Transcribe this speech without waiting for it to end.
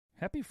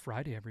Happy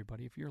Friday,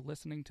 everybody. If you're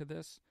listening to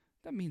this,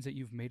 that means that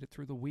you've made it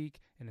through the week,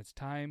 and it's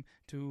time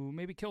to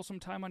maybe kill some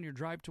time on your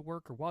drive to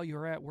work or while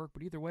you're at work.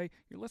 But either way,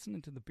 you're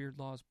listening to the Beard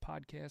Laws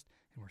podcast,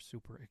 and we're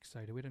super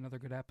excited. We had another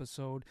good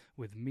episode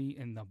with me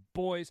and the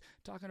boys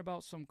talking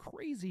about some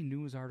crazy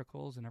news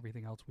articles and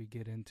everything else we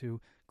get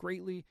into.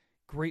 Greatly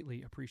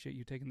appreciate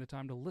you taking the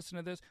time to listen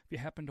to this. If you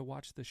happen to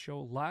watch the show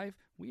live,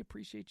 we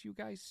appreciate you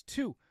guys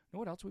too. Know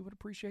what else we would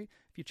appreciate?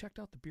 If you checked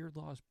out the Beard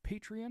Laws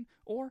Patreon,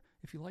 or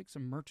if you like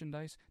some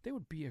merchandise, they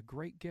would be a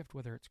great gift,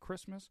 whether it's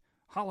Christmas,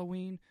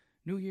 Halloween,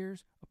 New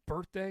Year's, a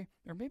birthday,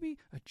 or maybe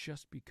a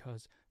just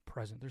because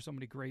present. There's so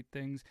many great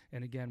things.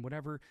 And again,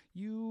 whatever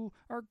you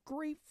are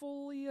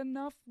gratefully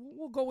enough,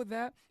 we'll go with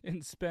that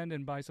and spend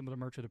and buy some of the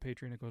merch of the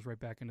Patreon. It goes right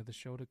back into the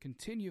show to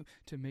continue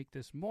to make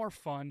this more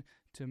fun,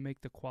 to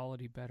make the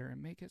quality better,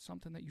 and make it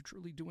something that you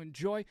truly do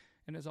enjoy.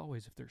 And as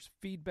always, if there's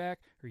feedback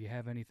or you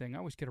have anything, I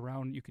always get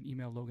around. You can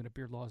email Logan at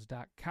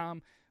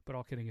beardlaws.com. But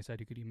all kidding aside,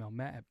 you could email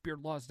Matt at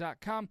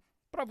beardlaws.com.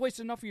 But I've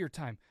wasted enough of your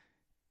time.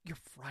 Your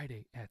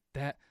Friday at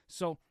that.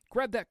 So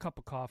grab that cup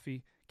of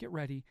coffee, get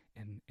ready,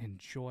 and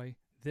enjoy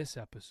this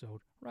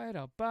episode right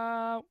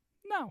about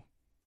now.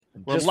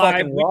 We're just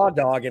fucking raw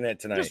dogging it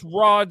tonight. Just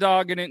raw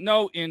dogging it.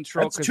 No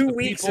intro. That's 2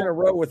 weeks in a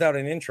row without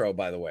an intro,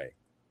 by the way.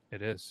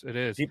 It is. It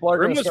is. People are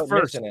going to start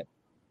mixing it.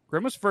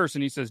 Grim was first,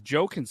 and he says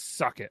Joe can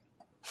suck it.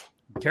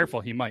 Be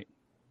careful, he might.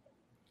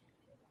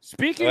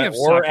 Speaking of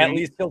or sucking, at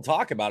least he'll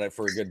talk about it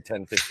for a good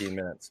 10, 15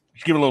 minutes.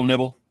 Just give it a little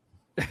nibble.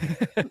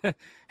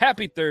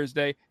 Happy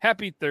Thursday.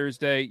 Happy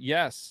Thursday.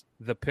 Yes,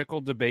 the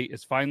pickle debate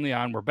is finally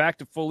on. We're back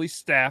to fully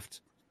staffed,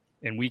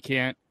 and we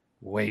can't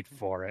wait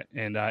for it.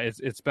 And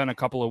it's been a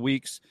couple of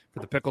weeks for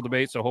the pickle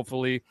debate, so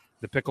hopefully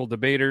the pickle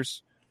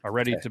debaters are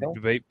ready to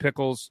debate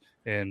pickles.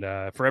 And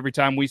for every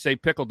time we say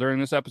pickle during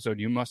this episode,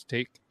 you must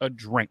take a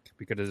drink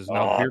because it is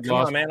now Beard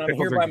Laws. Come on, man. I'm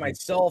here by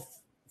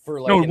myself for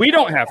like. No, we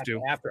don't have to.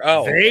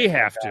 They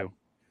have to.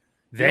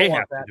 They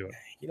have to do it.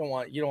 You don't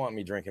want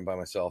me drinking by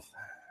myself.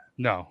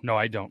 No,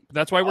 I don't.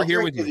 That's why we're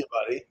here with you,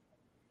 buddy.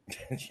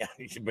 Yeah,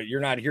 but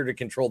you're not here to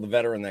control the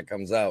veteran that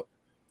comes out.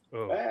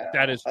 Oh,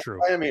 that is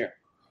true. I am here.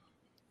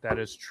 That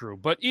is true.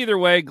 But either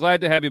way, glad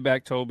to have you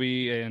back,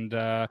 Toby. And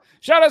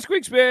shout out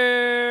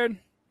Squeaksbeard.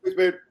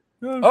 Squeaksbeard.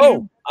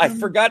 Oh, I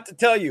forgot to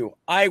tell you,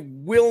 I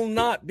will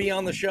not be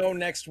on the show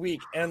next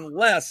week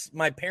unless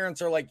my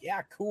parents are like,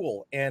 yeah,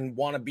 cool, and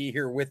want to be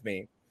here with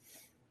me.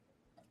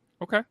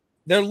 Okay.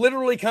 They're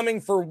literally coming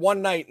for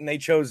one night, and they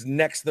chose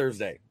next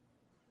Thursday.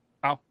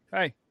 Oh,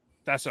 hey,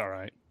 that's all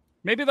right.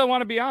 Maybe they'll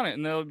want to be on it,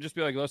 and they'll just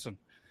be like, listen,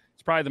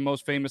 it's probably the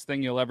most famous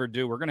thing you'll ever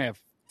do. We're going to have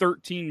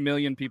 13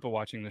 million people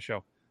watching the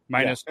show.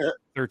 Minus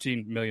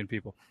 13 million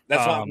people.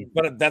 That's why,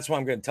 but that's what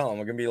I'm going to tell them.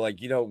 We're going to be like,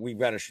 we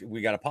got a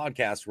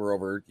podcast. We're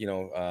over,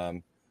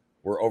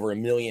 we're over 1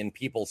 million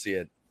people see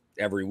it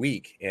every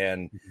week,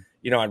 and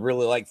I'd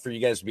really like for you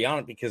guys to be on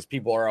it because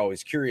people are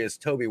always curious.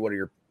 Toby, what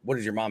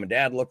does your mom and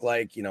dad look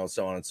like?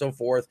 So on and so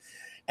forth.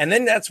 And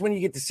then that's when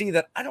you get to see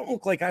that I don't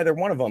look like either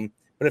one of them.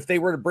 But if they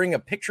were to bring a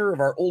picture of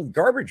our old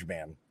garbage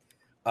man,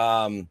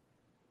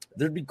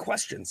 there'd be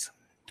questions.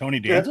 Tony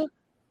Danza.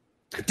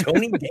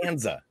 Tony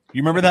Danza.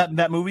 You remember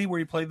that movie where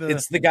he played the?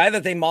 It's the guy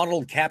that they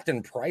modeled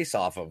Captain Price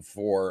off of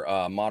for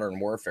Modern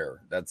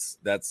Warfare.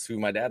 That's who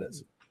my dad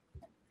is.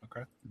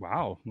 Okay.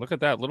 Wow. Look at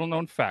that. Little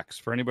known facts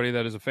for anybody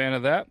that is a fan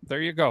of that.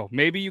 There you go.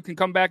 Maybe you can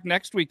come back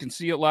next week and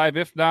see it live.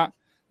 If not,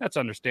 that's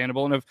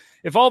understandable. And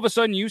if all of a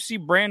sudden you see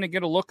Brandon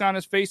get a look on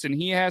his face and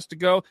he has to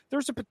go,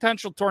 there's a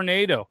potential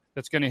tornado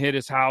that's going to hit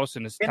his house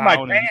and his town. My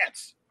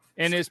pants.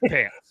 In his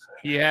pants.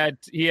 He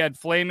had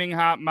flaming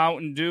hot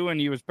Mountain Dew, and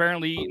he was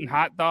apparently eating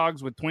hot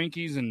dogs with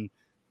Twinkies and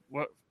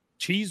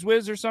Cheese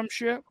Whiz or some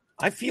shit.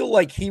 I feel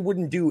like he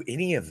wouldn't do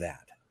any of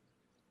that.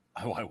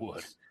 Oh, I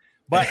would.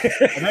 But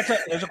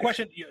there's a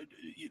question,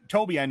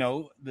 Toby. I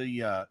know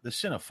the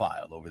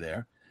cinephile over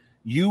there.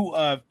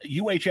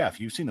 UHF.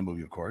 You've seen the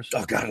movie, of course.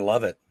 Oh God, I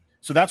love it.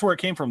 So that's where it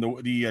came from. The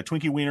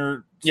Twinkie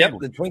Wiener. Yep,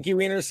 the Twinkie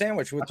Wiener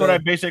sandwich. That's what I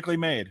basically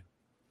made.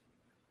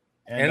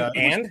 And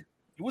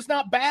it was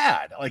not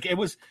bad. Like it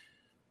was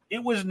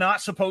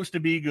not supposed to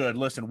be good.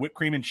 Listen, whipped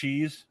cream and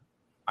cheese.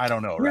 I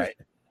don't know, right?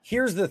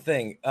 Here's the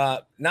thing.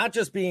 Not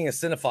just being a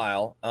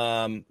cinephile,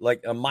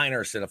 like a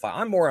minor cinephile.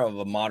 I'm more of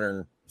a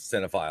modern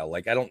cinephile.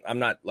 Like I'm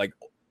not like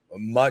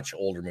much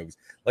older movies.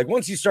 Like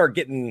once you start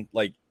getting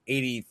like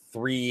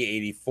 83,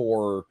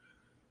 84,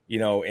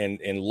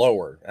 and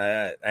lower,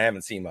 I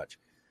haven't seen much.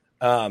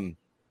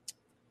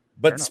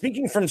 But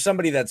speaking from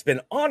somebody that's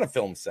been on a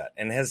film set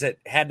and has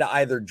had to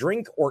either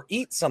drink or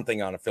eat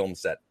something on a film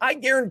set, I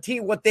guarantee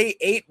what they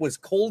ate was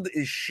cold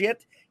as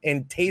shit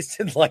and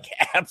tasted like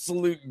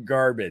absolute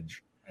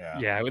garbage.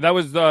 Yeah, that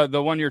was the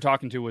one you're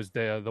talking to was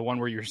the one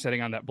where you're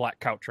sitting on that black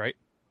couch, right?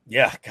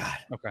 Yeah, God.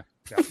 Okay.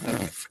 Yeah.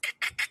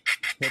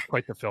 That's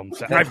quite the film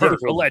set. I've heard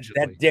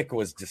allegedly. That dick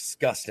was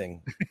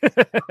disgusting.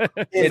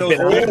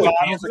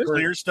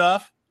 Clear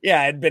stuff.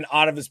 Yeah, it had been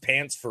out of his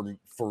pants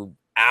for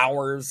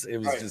hours. It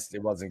was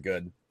it wasn't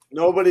good.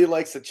 Nobody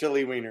likes a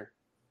chili wiener.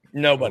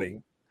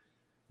 Nobody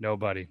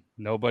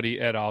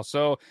at all.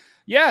 So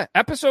Yeah,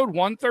 episode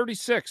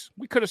 136.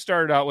 We could have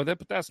started out with it,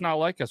 but that's not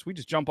like us. We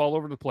just jump all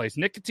over the place.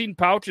 Nicotine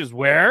pouches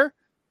where?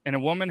 And a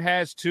woman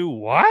has two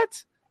what?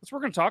 That's what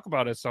we're going to talk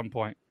about at some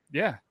point.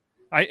 Yeah.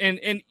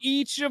 And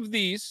each of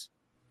these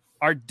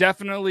are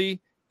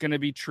definitely going to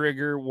be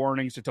trigger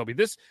warnings to Toby.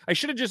 I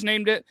should have just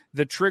named it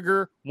the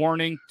Trigger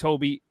Warning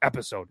Toby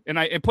episode. And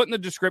I put in the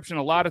description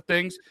a lot of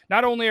things.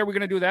 Not only are we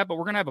going to do that, but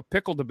we're going to have a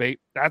pickle debate.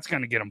 That's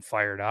going to get them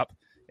fired up.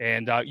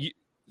 And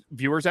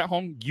viewers at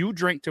home, you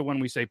drink to when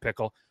we say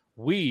pickle.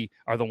 We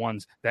are the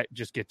ones that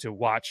just get to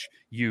watch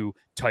you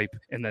type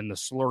and then the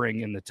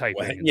slurring and the typing.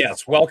 Well,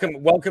 yes.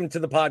 Welcome to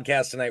the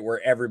podcast tonight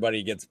where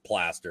everybody gets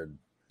plastered.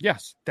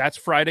 Yes, that's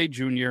Friday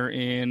Junior,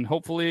 and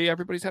hopefully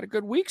everybody's had a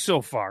good week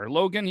so far.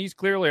 Logan, he's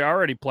clearly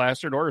already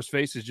plastered, or his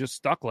face is just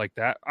stuck like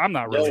that. I'm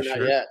not really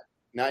sure.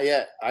 Not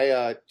yet.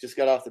 I just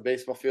got off the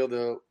baseball field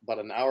about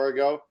an hour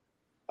ago,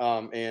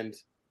 and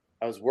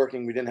I was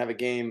working. We didn't have a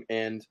game,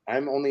 and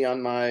I'm only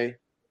on my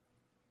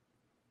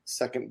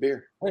second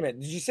beer. Wait a minute.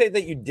 Did you say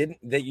that you didn't?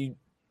 That you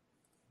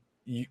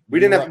we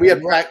didn't have.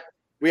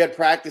 We had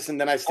practice,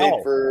 and then I stayed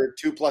for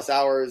 2+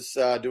 hours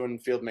doing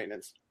field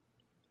maintenance.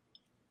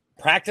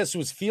 Practice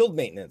was field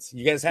maintenance.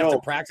 You guys have to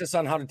practice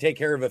on how to take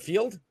care of a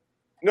field?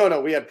 No,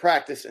 we had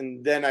practice,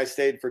 and then I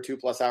stayed for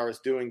 2+ hours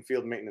doing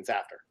field maintenance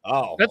after.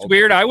 Oh, that's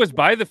weird. I was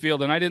by the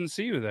field, and I didn't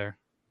see you there.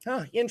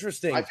 Huh,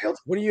 interesting.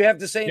 What do you have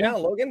to say now,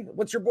 Logan?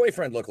 What's your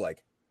boyfriend look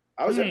like?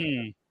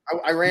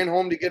 I ran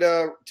home to get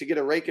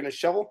a rake and a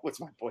shovel. What's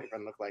my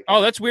boyfriend look like?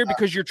 Oh, that's weird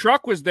because your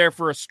truck was there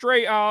for a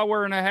straight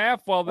hour and a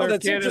half while their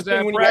kid is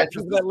at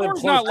practice.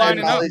 It's not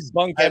lining up.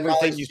 Bunk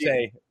everything you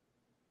say.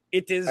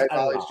 It is a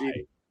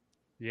lie.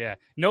 Yeah,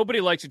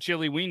 nobody likes a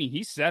chili weenie.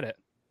 He said it,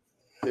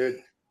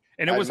 dude.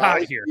 And it was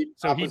hot here,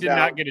 so he did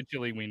not get a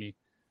chili weenie.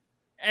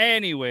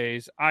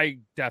 Anyways, I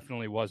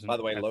definitely wasn't. By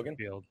the way, Logan.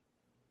 Field.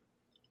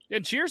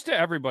 And cheers to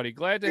everybody.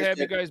 Glad to have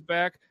you guys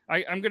back.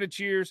 I'm going to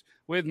cheers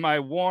with my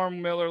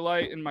warm Miller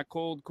Lite and my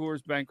cold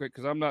Coors Banquet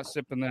because I'm not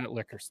sipping that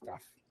liquor stuff.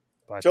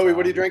 But, Toby,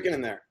 what are you drinking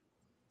in there?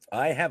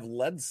 I have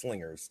Lead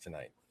Slingers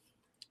tonight.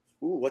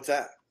 Ooh, what's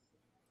that?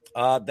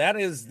 That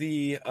is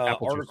the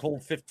Article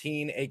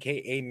 15,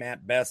 a.k.a.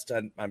 Matt Best.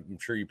 I'm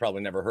sure you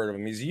probably never heard of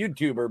him. He's a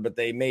YouTuber, but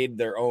they made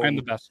their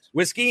own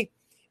whiskey.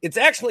 It's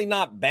actually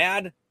not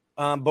bad,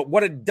 but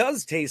what it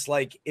does taste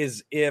like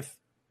is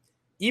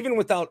even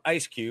without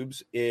ice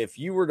cubes, if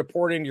you were to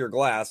pour it into your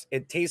glass,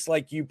 it tastes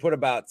like you put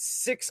about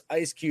 6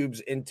 ice cubes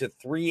into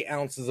 3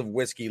 ounces of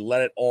whiskey,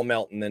 let it all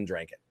melt, and then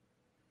drank it.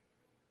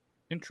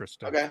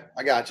 Interesting. Okay,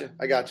 I got you.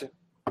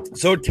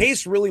 So it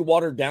tastes really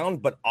watered down,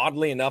 but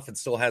oddly enough, it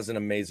still has an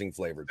amazing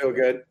flavor. Still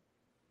good.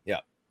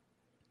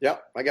 Yeah,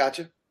 I got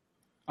you.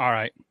 All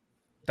right.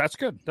 That's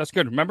good.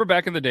 Remember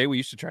back in the day, we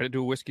used to try to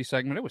do a whiskey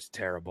segment. It was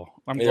terrible.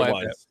 I'm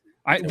glad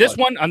that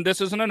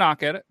this isn't a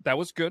knock at it. That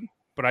was good.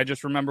 But I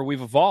just remember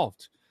we've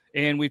evolved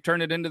and we've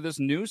turned it into this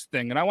news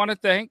thing. And I want to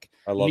thank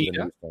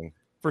Nita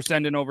for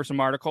sending over some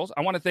articles.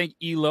 I want to thank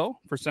Elo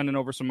for sending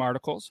over some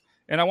articles.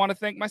 And I want to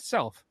thank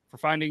myself for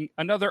finding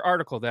another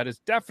article that is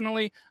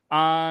definitely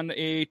on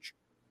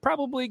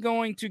probably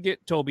going to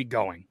get Toby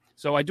going.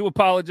 So I do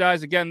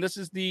apologize. Again, this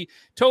is the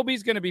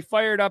Toby's going to be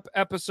fired up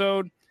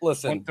episode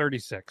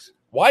 136.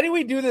 Why do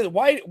we do this?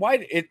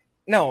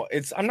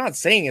 I'm not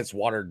saying it's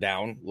watered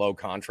down, low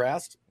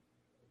contrast.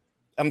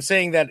 I'm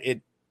saying that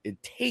it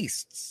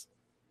tastes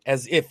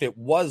as if it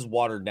was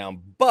watered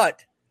down,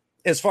 but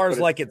as far as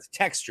like its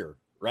texture,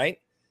 right?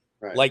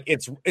 Like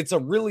it's a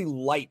really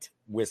light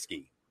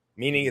whiskey,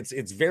 meaning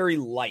it's very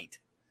light,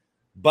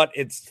 but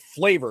its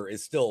flavor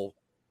is still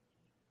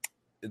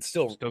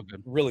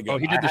good. Really good. Oh,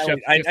 he did the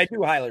chef's kiss. I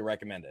do highly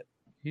recommend it.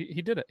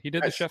 He did it. He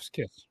did the chef's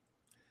kiss.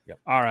 Yep.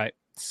 All right.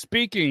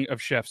 Speaking of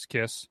chef's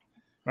kiss,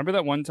 remember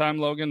that one time,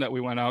 Logan, that we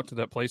went out to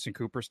that place in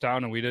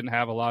Cooperstown and we didn't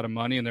have a lot of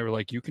money and they were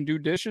like, you can do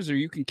dishes or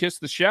you can kiss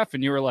the chef.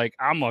 And you were like,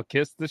 I'm going to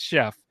kiss the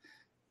chef.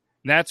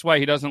 And that's why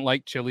he doesn't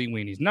like chili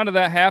weenies. None of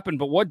that happened.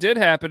 But what did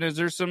happen is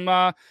there's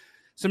some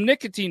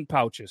nicotine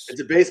pouches.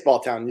 It's a baseball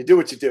town. You do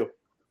what you do.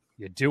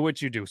 You do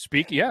what you do.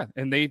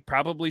 And they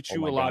probably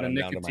chew a lot of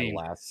nicotine. Down to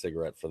my last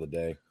cigarette for the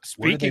day.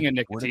 Speaking of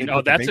nicotine,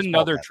 that's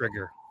another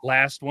trigger.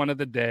 Last one of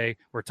the day.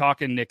 We're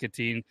talking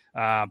nicotine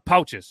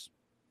pouches.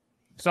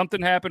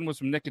 Something happened with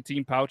some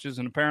nicotine pouches,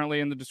 and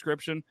apparently in the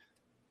description.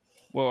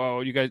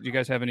 Well, you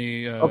guys have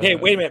any? Okay,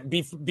 wait a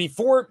minute.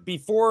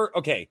 Before.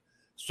 Okay,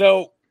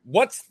 so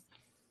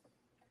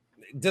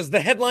does the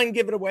headline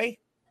give it away?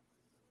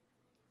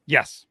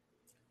 Yes,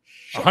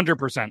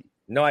 100%.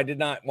 No, I did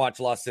not watch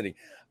Lost City.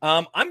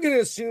 I'm going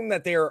to assume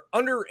that they are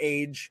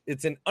underage.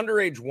 It's an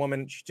underage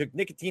woman. She took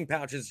nicotine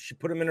pouches. She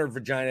put them in her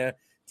vagina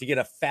to get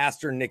a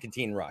faster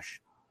nicotine rush.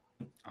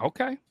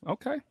 Okay.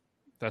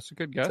 That's a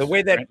good guess. The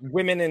way that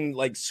women in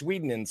like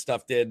Sweden and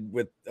stuff did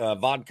with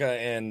vodka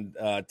and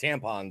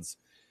tampons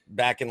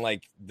back in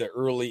like the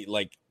early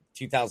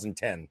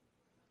 2010.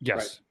 Yes.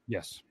 Right.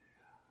 Yes.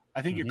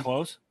 I think you're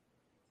close.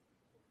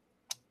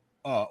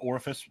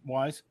 Orifice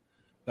wise,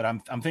 but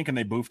I'm thinking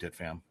they boofed it,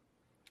 fam.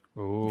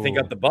 Ooh. You think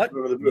up the butt?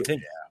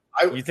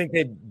 You think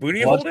they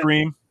booty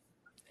bloodstream?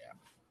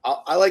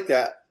 I like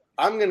that.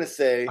 I'm gonna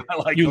say I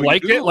like You how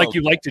like do it? Like love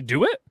you like to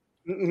do it?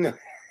 no,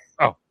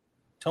 Tell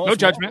No us more.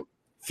 judgment.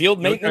 Field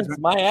No maintenance,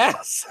 judgment. my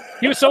ass.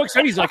 He was so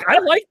excited. He's like, I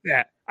like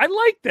that. I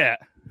like that.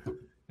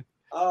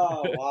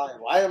 oh,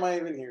 why am I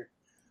even here?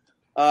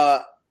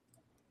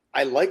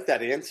 I like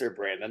that answer,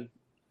 Brandon.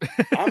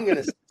 I'm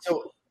gonna.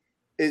 So,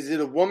 is it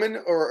a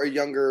woman or a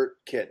younger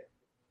kid?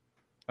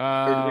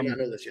 Or do we not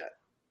know this yet?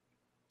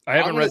 I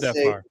haven't I'm read gonna that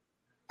say- far.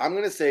 I'm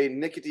gonna say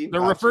nicotine.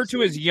 They're pouches. referred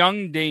to as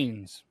young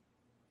Danes.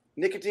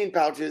 Nicotine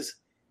pouches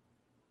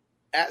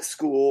at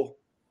school,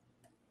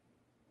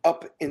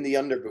 up in the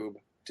underboob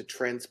to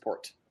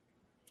transport.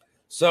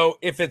 So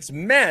if it's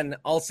men,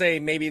 I'll say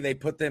maybe they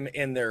put them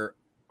in their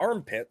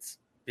armpits,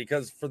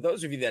 because for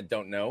those of you that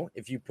don't know,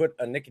 if you put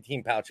a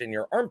nicotine pouch in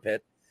your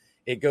armpit,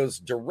 it goes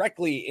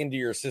directly into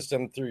your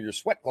system through your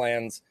sweat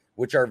glands,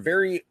 which are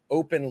very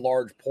open,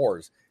 large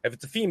pores. If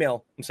it's a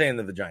female, I'm saying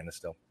the vagina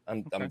still.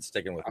 I'm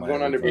sticking with I'm my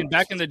going under And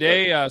back in the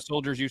day,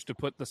 soldiers used to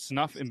put the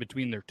snuff in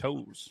between their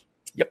toes.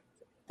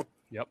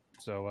 Yep.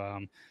 So,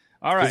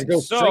 all right. It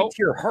goes So, straight to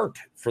your heart,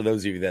 for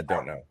those of you that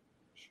don't know.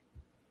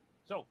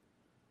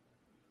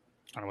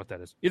 I don't know what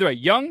that is. Either way,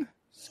 young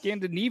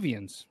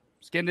Scandinavians.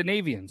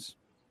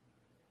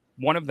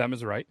 One of them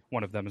is right.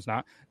 One of them is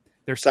not.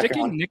 They're Second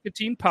sticking one.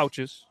 nicotine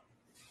pouches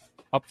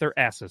up their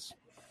asses.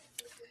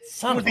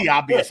 That was the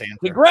obvious answer.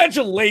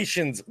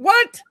 Congratulations.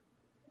 What?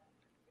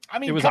 I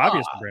mean, It was come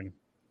obvious on. to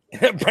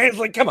Brandon. Brandon's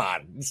like, come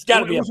on. It's got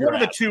to be It up was your one of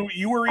the ass. two.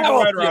 You were either How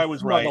right else or do you I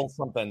was right. smuggle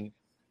something?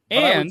 But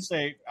I And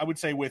would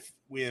say with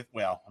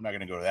well, I'm not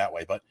going to go that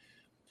way, but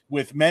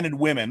with men and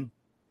women,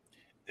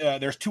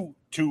 there's two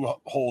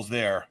holes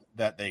there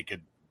that they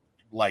could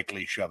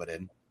likely shove it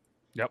in.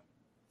 Yep.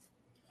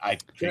 I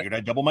figured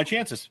I'd double my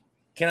chances.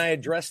 Can I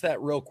address that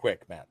real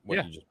quick, Matt? What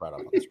Yeah. you just brought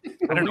up. The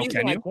I don't know,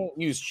 reason can I you? can't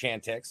use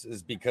Chantix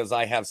is because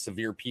I have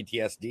severe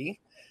PTSD.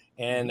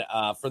 And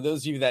for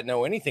those of you that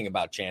know anything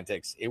about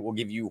Chantix, it will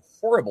give you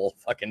horrible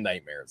fucking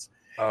nightmares.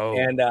 Oh,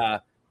 And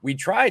we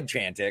tried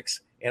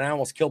Chantix, and I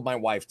almost killed my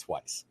wife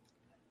twice.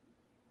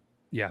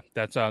 yeah,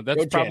 that's Go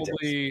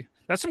probably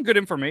that's some good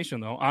information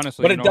though.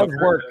 Honestly, But you it know, does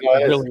if work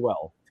it is. really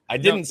well. I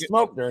didn't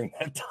smoke during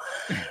that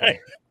time.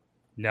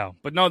 No,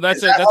 but no, that's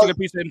Is that that's how- a good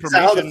piece of Is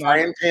that how the information.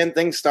 frying pan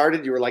thing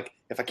started? You were like,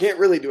 if I can't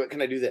really do it,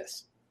 can I do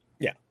this?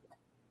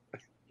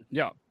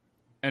 Yeah.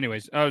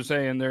 Anyways, I was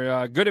saying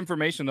they're good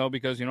information though,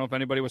 because you know if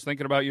anybody was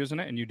thinking about using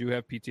it and you do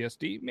have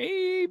PTSD,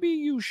 maybe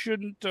you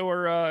shouldn't,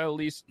 or at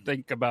least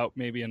think about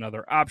maybe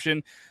another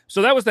option.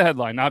 So that was the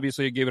headline.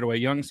 Obviously, it gave it away.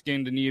 Young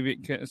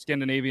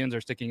Scandinavians are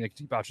sticking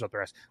nicotine pouches up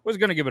their ass. Was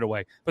going to give it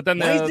away, but then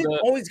Why is it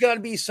always got to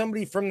be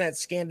somebody from that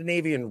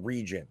Scandinavian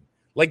region?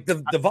 Like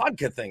the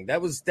vodka thing,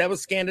 that was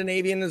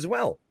Scandinavian as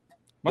well.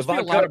 must The be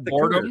a vodka lot up of the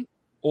boredom,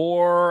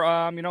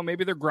 or you know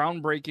maybe they're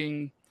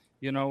groundbreaking.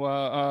 You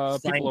know,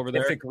 people over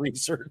there. Scientific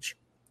research.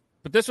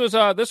 But this was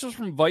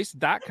from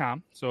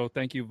Vice.com. So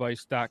thank you,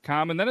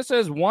 Vice.com. And then it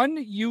says one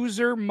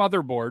user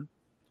motherboard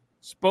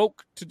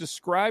spoke to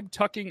describe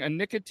tucking a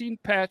nicotine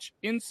patch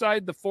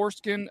inside the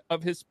foreskin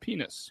of his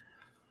penis.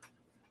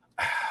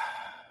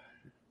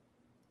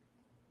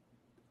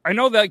 I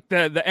know that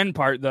the end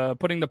part, the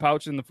putting the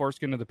pouch in the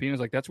foreskin of the penis,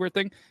 like that's a weird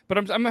thing. But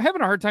I'm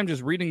having a hard time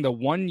just reading the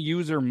one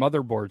user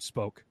motherboard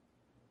spoke.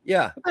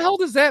 Yeah, What the hell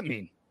does that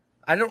mean?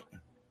 I don't.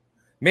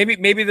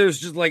 Maybe there's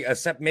just like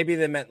maybe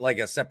they meant like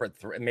a separate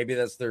thread. Maybe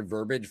that's their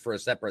verbiage for a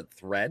separate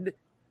thread.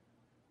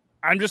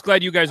 I'm just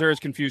glad you guys are as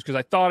confused because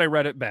I thought I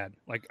read it bad.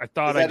 Like I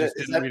thought I just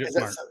didn't read it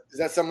smart. Is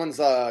that someone's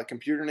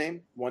computer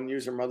name? One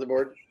user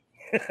motherboard?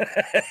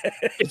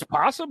 It's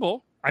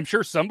possible. I'm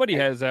sure somebody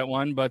has that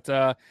one, but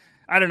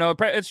I don't know.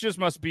 It just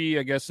must be,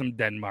 I guess, some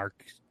Denmark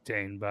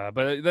Dane.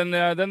 But then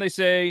they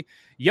say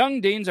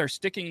young Danes are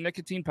sticking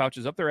nicotine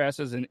pouches up their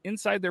asses and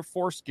inside their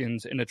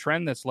foreskins in a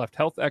trend that's left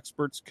health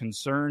experts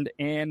concerned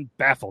and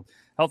baffled.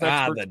 Health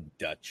experts,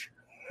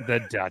 the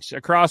Dutch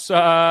across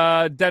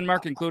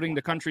Denmark, including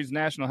the country's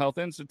National Health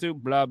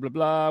Institute, blah blah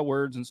blah,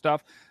 words and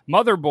stuff.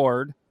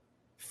 Motherboard.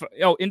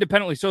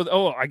 Independently.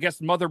 So, I guess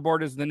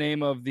Motherboard is the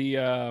name of the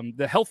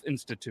Health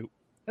Institute.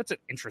 That's an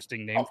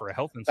interesting name for a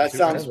health institute.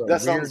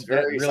 That sounds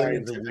very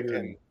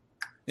scientific.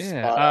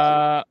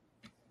 Yeah.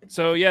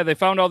 So yeah, they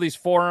found all these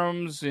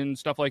forums and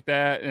stuff like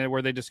that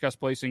where they discuss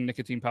placing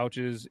nicotine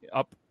pouches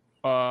up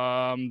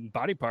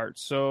body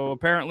parts. So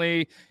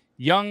apparently,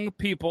 young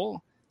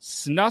people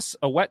snus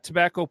a wet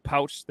tobacco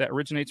pouch that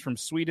originates from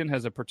Sweden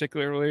has a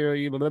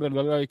particularly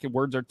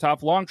words are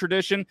tough long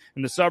tradition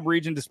in the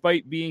sub-region,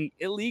 despite being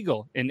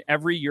illegal in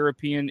every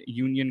European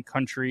Union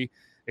country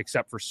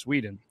except for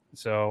Sweden.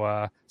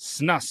 So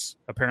snus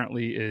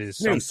apparently is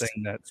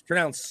something that's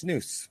pronounced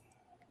snus.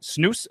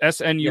 Snus,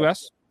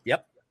 S-N-U-S.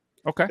 Yep.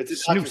 Okay.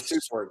 It's a Dr.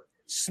 Seuss word.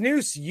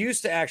 Snus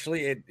used to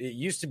actually it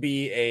used to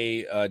be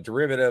a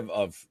derivative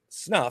of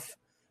snuff,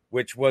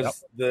 which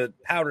was the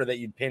powder that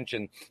you'd pinch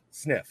and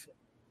sniff.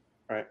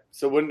 Right.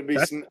 So wouldn't it be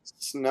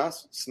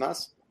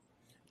snus?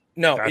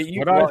 No,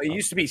 it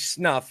used to be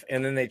snuff,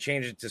 and then they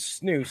changed it to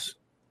snus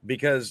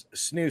because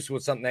snus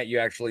was something that you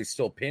actually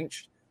still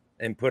pinched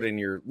and put in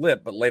your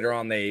lip, but later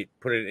on they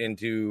put it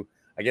into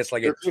I guess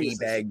like a tea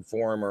bag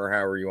form or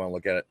however you want to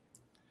look at it.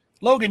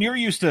 Logan, you're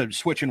used to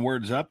switching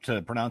words up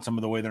to pronounce them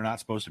the way they're not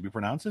supposed to be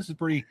pronounced. This is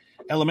pretty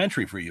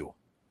elementary for you.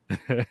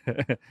 At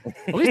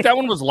least that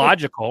one was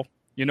logical.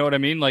 You know what I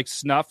mean? Like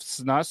snuff,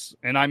 snus.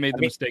 And I made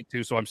the mistake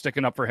too. So I'm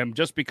sticking up for him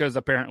just because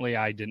apparently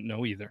I didn't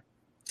know either.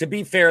 To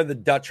be fair, the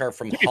Dutch are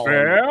from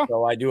Holland.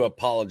 So I do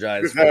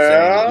apologize for saying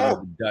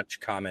the Dutch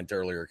comment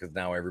earlier because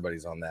now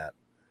everybody's on that.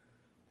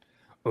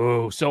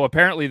 Oh, so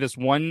apparently this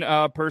one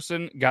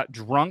person got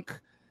drunk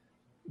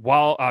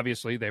while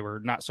obviously they were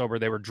not sober.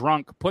 They were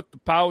drunk, put the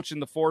pouch in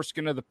the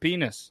foreskin of the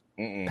penis,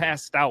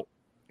 passed out,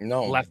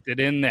 left it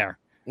in there.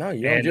 No,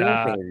 you don't do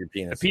anything with your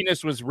penis. The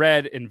penis was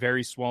red and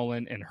very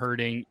swollen and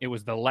hurting. It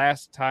was the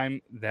last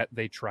time that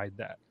they tried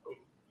that.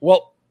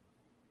 Well,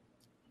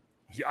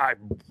 yeah,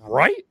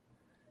 right?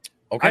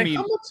 Okay. I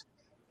mean,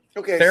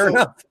 fair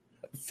enough.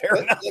 Fair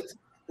enough.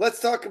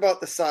 Let's talk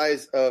about the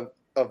size of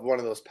one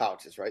of those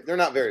pouches, right? They're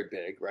not very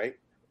big, right?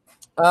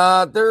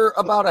 They're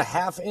about a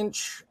half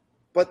inch.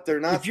 But they're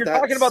not. If you're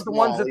talking about the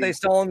ones that they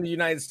sell in the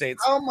United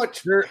States, how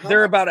much?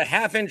 They're about a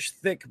half inch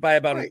thick by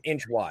about an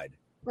inch wide.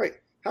 Right.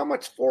 How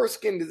much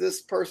foreskin does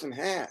this person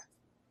have?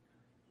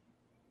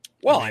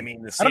 Well, I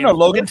mean, I don't know,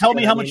 Logan. Tell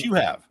me how much you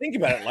have. Think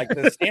about it. Like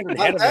the standard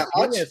head of a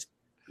penis.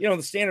 You know,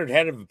 the standard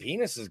head of a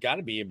penis has got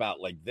to be about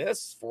like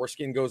this.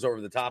 Foreskin goes over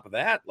the top of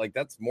that. Like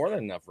that's more than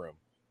enough room.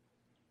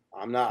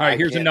 I'm not. All right,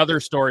 here's another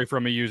story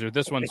from a user.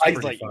 This one's pretty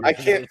funny. I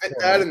can't fit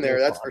that in there.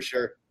 That's for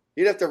sure.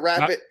 You'd have to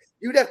wrap it.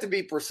 You'd have to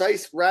be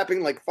precise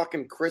wrapping like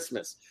fucking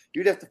Christmas.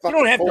 You'd have to fucking.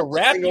 You don't have to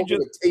wrap.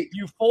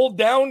 You fold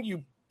down.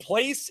 You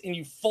place and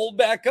you fold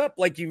back up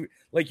like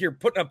you're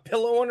putting a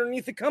pillow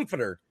underneath the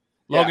comforter.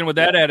 Logan, with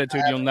that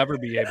attitude, you'll never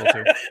be able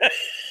to.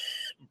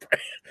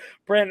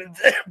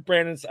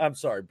 Brandon's. I'm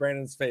sorry.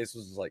 Brandon's face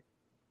was just like,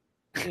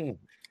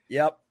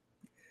 yep.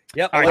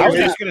 I was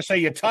just gonna say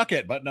you tuck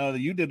it, but no,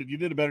 you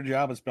did a better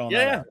job of spelling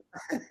that out.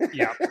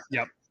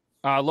 Yep.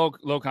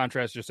 Low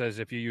contrast just says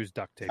if you use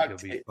duct tape, you'll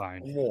be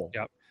fine.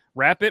 Yep.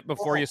 Wrap it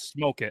before you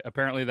smoke it.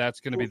 Apparently, that's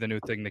going to be the new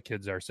thing the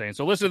kids are saying.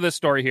 So listen to this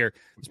story here.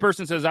 This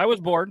person says, I was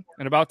bored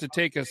and about to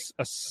take a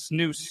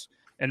snooze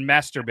and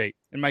masturbate,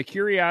 and my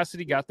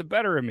curiosity got the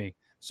better of me.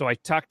 So I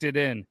tucked it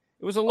in.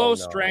 It was a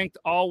low-strength,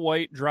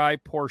 all-white, dry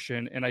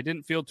portion, and I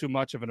didn't feel too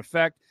much of an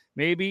effect.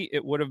 Maybe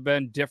it would have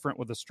been different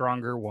with a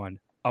stronger one,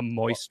 a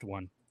moist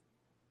one.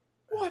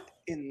 What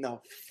in the...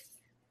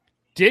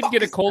 Did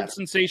get a cold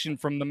sensation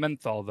from the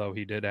menthol, though,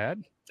 he did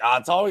add.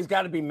 It's always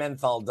got to be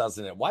menthol,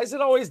 doesn't it? Why is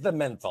it always the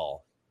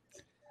menthol?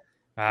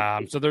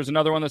 So there's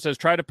another one that says,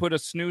 try to put a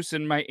snooze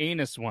in my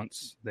anus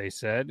once, they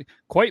said.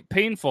 Quite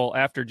painful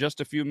after just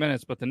a few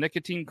minutes, but the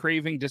nicotine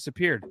craving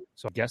disappeared.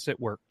 So I guess it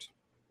worked.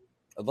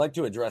 I'd like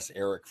to address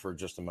Eric for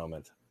just a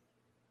moment.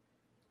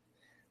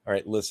 All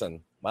right,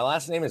 listen. My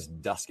last name is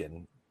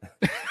Duskin.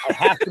 I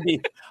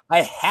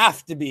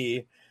have to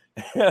be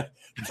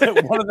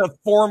one of the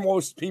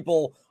foremost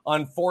people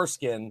on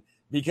foreskin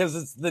because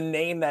it's the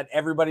name that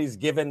everybody's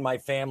given my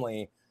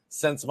family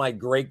since my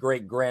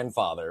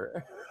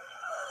great-great-grandfather.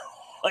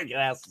 Like it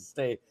has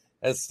to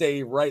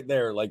stay right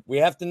there. Like we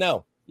have to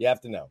know. You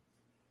have to know.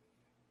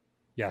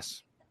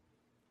 Yes.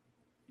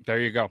 There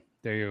you go.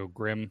 There you go,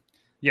 Grim.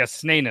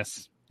 Yes,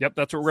 snanus. Yep,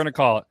 that's what we're gonna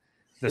call it.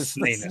 The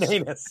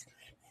snanus.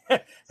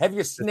 Have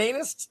you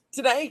snanus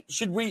today?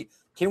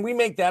 Can we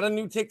make that a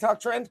new TikTok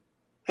trend?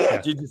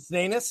 Yeah. Did you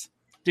snanus?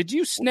 Did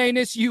you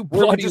snanus, you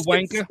bloody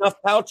wanker? Stuff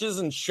pouches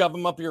and shove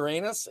them up your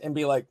anus and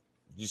be like,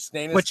 "Did you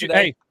snanus today?"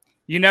 Hey,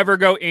 you never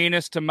go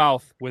anus to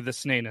mouth with a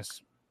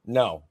snanus.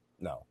 No.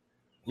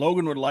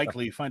 Logan would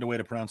likely find a way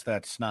to pronounce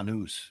that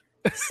snanus.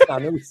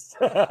 Snanus.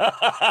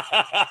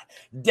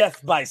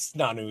 Death by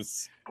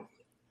snanus.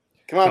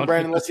 Come on,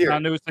 Brandon, let's hear it.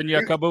 Snanus in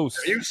your caboose.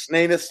 Are you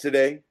snanus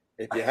today?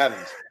 If you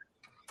haven't.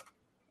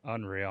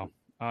 Unreal.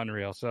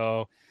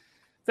 So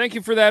thank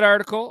you for that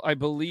article. I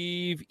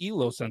believe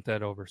Elo sent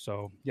that over.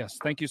 So, yes,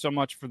 thank you so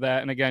much for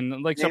that. And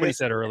again, like somebody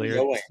said earlier,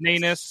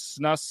 snanus,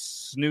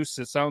 snus,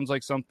 it sounds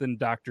like something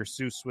Dr.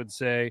 Seuss would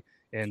say.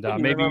 And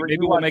maybe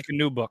we'll make a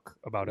new book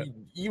about it.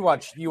 You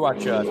watch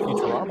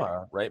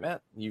Futurama, right,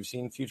 Matt? You've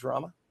seen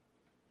Futurama?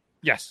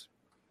 Yes.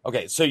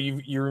 Okay, so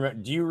do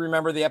you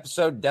remember the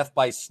episode Death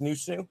by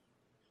Snoo?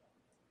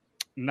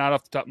 Not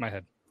off the top of my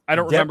head. I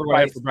don't remember what I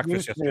had for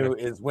breakfast yesterday.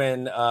 Is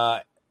when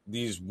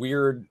these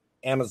weird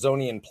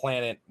Amazonian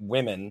planet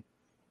women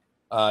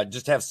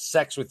just have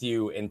sex with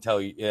you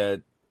until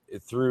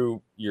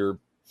through your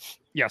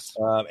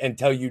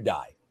until you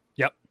die.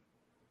 Yep.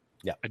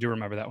 I do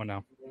remember that one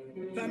now.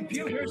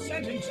 Computer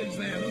sentences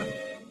them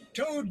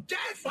to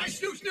death by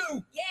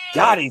Snoo. Yeah.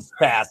 God, he's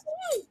fast.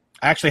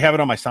 I actually have it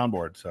on my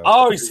soundboard. So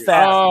he's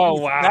fast.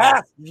 Oh, wow.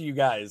 Fast, you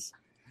guys.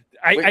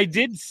 I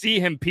did see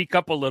him peek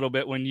up a little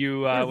bit when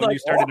you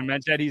started to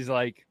mention that. He's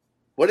like,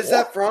 "What is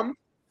that from?"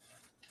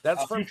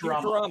 That's from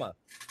Futurama.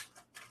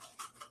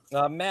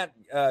 Matt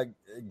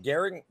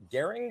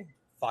Gehring.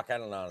 Fuck, I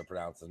don't know how to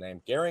pronounce his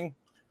name. Gehring.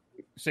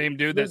 Same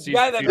dude that sees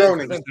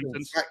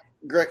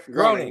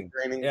Groaning.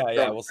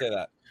 Yeah, we'll say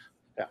that.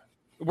 Yeah.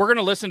 We're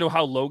gonna listen to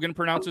how Logan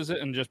pronounces it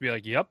and just be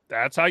like, "Yep,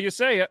 that's how you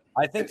say it."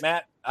 I think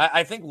Matt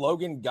I think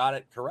Logan got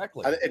it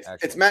correctly.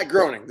 It's Matt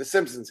Groening, the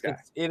Simpsons guy.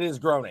 It is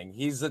Groening.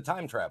 He's a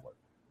time traveler.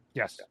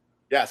 Yes.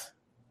 Yes.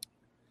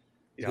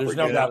 There's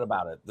no doubt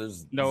about it.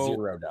 There's no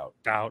zero doubt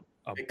about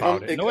It it.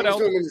 comes to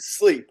him in his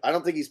sleep. I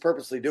don't think he's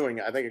purposely doing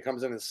it. I think it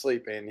comes in his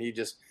sleep, and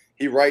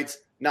he writes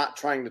not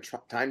trying to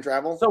time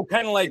travel. So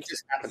kind of like,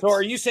 so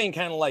are you saying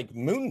kind of like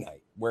Moon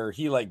Knight, where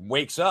he like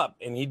wakes up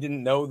and he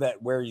didn't know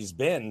that where he's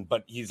been,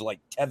 but he's like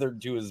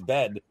tethered to his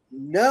bed?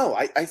 No,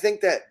 I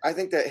think that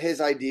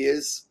his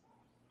ideas,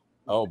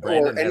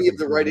 Brandon, or any of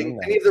the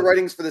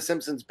writings for The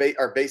Simpsons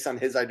are based on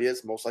his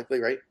ideas, most likely,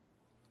 right?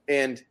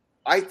 And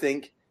I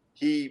think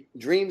he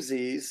dreams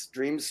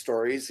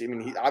stories. I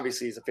mean, he's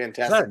a fantastic.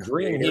 It's not a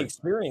dream. Creator. He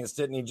experienced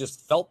it, and he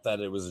just felt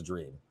that it was a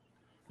dream,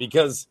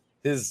 because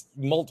his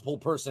multiple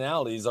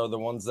personalities are the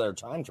ones that are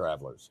time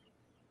travelers.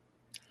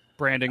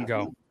 Brandon,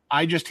 go.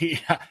 I just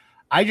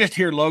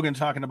hear Logan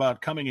talking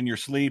about coming in your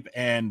sleep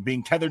and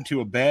being tethered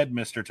to a bed,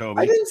 Mr.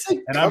 Toby. I didn't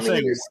say and I'm saying,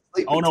 in your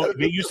sleep. Oh no,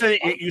 you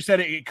said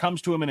it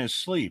comes to him in his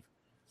sleep.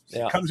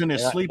 Yeah. It comes in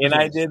his sleep. And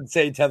I did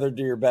say tethered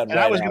to your bed. And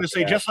I was going to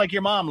say just like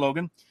your mom,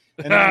 Logan.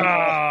 And then,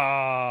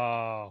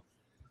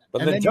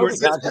 but then Toby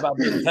talked about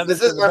being tethered.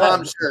 This is my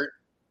mom's shirt.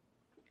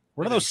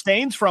 Where are those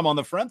stains from on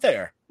the front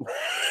there?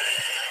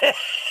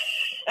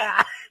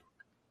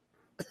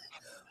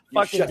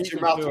 Shut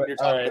your mouth when you're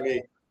talking to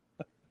me.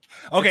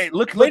 Okay,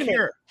 look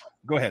here.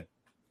 Go ahead.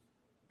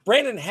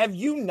 Brandon, have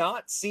you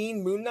not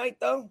seen Moon Knight,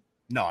 though?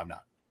 No, I'm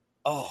not.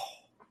 Oh.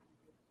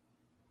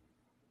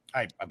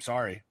 I'm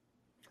sorry.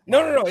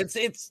 No.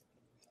 It's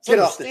get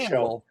off the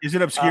show. Is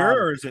it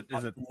obscure or is it?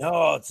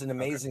 No, it's an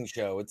amazing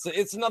show.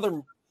 It's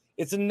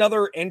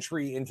another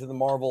entry into the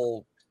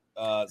Marvel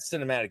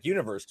cinematic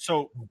universe.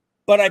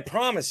 But I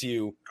promise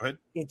you,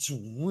 it's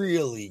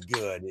really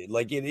good.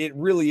 Like it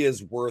really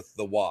is worth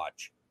the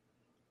watch.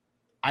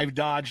 I've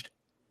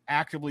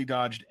actively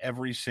dodged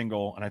every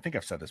single, and I think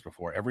I've said this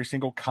before, every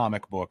single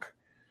comic book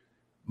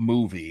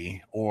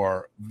movie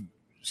or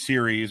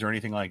series or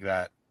anything like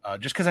that,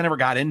 just because I never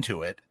got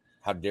into it.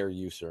 How dare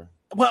you, sir?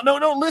 Well,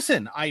 no,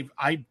 listen,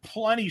 I'm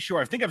plenty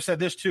sure. I think I've said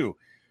this too.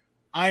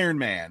 Iron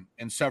Man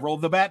and several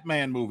of the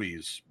Batman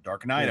movies,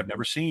 Dark Knight, I've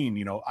never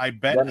seen. I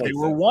bet they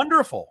were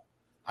wonderful.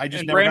 I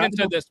just never. Brandon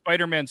said that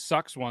Spider-Man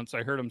sucks once.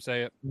 I heard him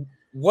say it.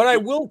 What I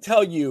will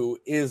tell you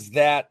is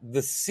that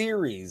the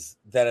series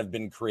that have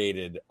been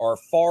created are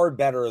far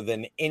better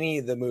than any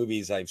of the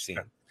movies I've seen.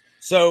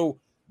 So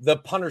the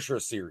Punisher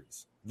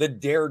series, the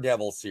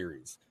Daredevil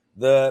series,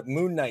 the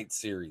Moon Knight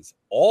series,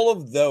 all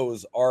of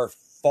those are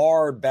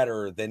far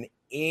better than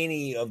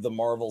any of the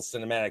Marvel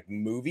cinematic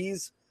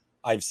movies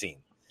I've seen.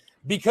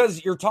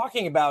 Because you're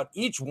talking about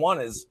each one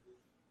is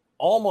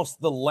almost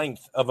the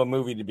length of a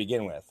movie to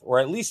begin with, or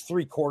at least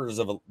 3/4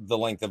 of the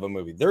length of a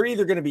movie. They're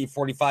either going to be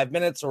 45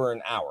 minutes or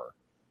an hour.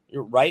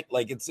 You're right.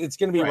 Like it's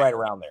going to be right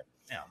around there.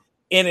 Yeah.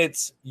 And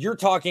you're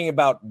talking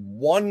about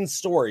one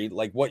story,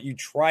 like what you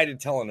try to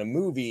tell in a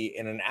movie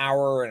in an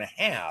hour and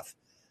a half,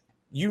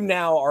 you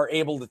now are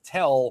able to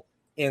tell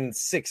in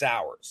 6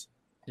 hours.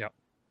 Yep.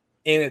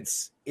 And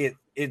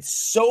it's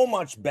so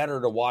much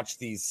better to watch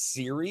these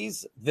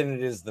series than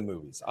it is the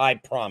movies. I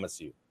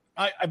promise you.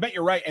 I bet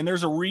you're right. And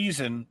there's a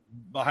reason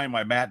behind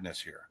my madness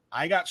here.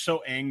 I got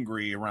so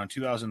angry around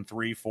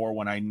 2003-04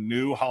 when I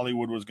knew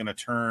Hollywood was going to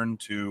turn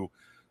to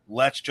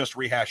let's just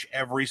rehash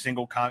every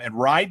single comment and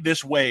ride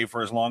this wave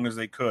for as long as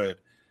they could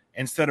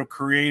instead of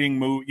creating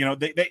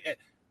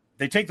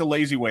they take the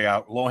lazy way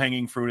out,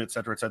 low-hanging fruit, et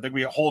cetera, et cetera. I think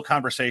we have a whole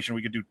conversation.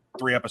 We could do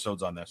 3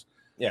 episodes on this.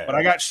 Yeah. But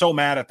I got so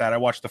mad at that. I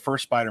watched the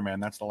first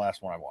Spider-Man. That's the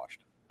last one I watched.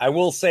 I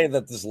will say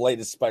that this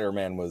latest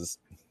Spider-Man was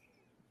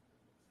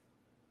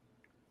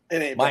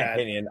my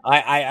opinion.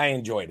 I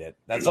enjoyed it.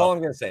 That's all I'm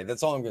going to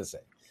say.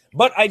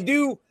 But I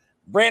do,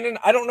 Brandon,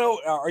 I don't know.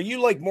 Are you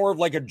like more of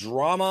like a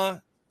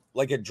drama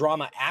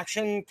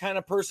action kind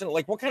of person?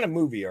 Like what kind of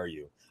movie are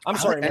you? I'm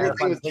sorry, man.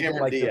 I'm taking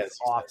like this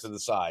off to the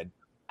side.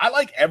 I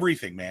like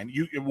everything, man.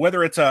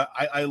 Whether it's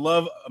I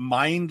love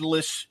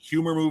mindless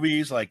humor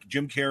movies like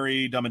Jim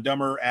Carrey, Dumb and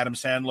Dumber, Adam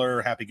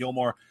Sandler, Happy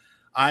Gilmore.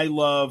 I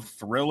love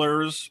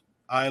thrillers.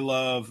 I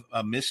love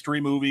mystery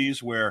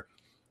movies where,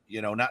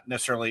 not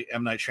necessarily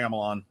M. Night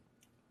Shyamalan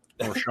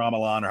or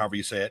Shyamalan or however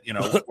you say it,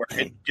 where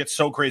it gets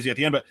so crazy at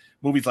the end. But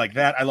movies like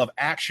that, I love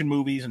action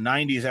movies.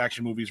 90s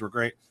action movies were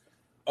great.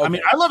 Okay. I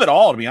mean, I love it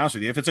all, to be honest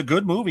with you. If it's a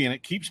good movie and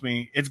it keeps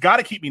me, it's got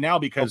to keep me now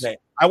because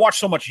I watch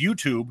so much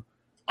YouTube.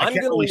 I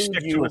can't really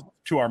stick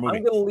to our movie.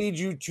 I'm going to lead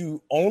you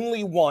to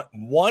only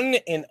one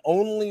and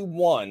only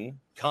one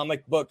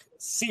comic book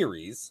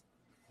series,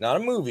 not a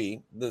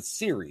movie, the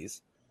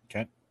series.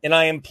 Okay. And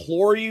I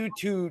implore you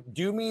to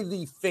do me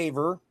the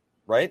favor,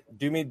 right?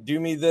 Do me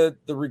the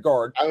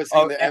regard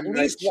of at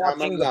least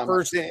watching the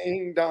first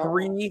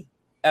 3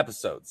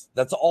 episodes.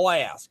 That's all I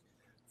ask.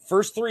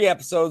 First 3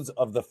 episodes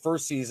of the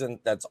first season.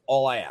 That's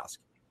all I ask.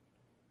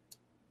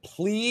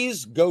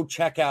 Please go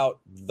check out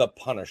The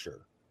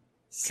Punisher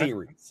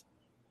series.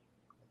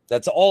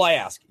 That's all I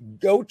ask.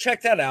 Go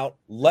check that out.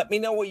 Let me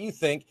know what you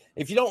think.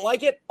 If you don't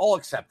like it, I'll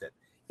accept it.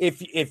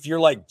 If you're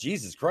like,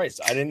 Jesus Christ,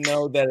 I didn't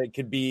know that it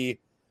could be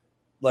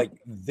like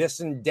this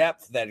in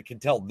depth that it can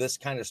tell this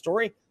kind of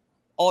story,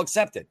 I'll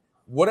accept it.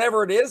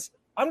 Whatever it is,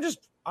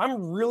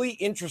 I'm really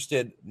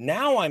interested.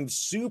 Now I'm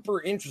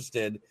super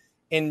interested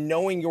in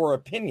knowing your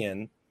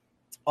opinion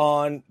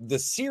on the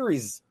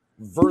series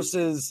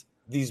versus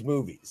these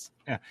movies.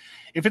 Yeah.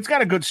 If it's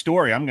got a good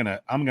story, I'm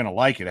gonna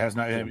like it. It has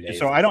not. Amazing.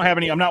 So I don't have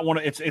any. I'm not one.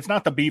 It's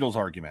not the Beatles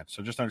argument.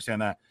 So just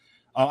understand that.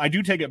 I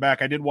do take it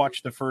back. I did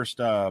watch the first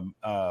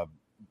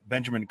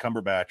Benjamin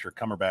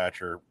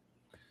Cumberbatch or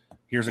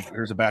here's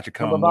a batch of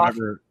cum,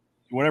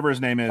 whatever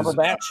his name is.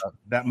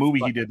 That movie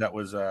he did that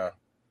was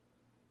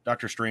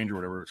Doctor Strange or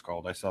whatever it's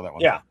called. I saw that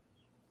one. Yeah,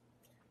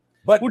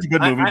 but it was a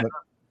good movie.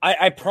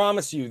 I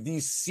promise you,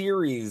 these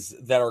series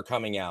that are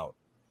coming out,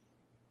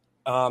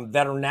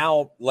 that are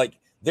now like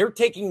they're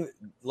taking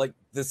like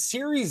the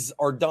series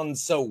are done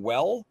so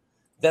well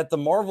that the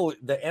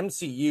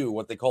MCU,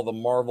 what they call the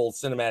Marvel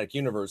Cinematic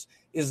Universe,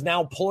 is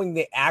now pulling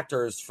the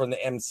actors from the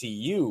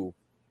MCU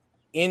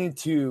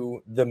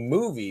into the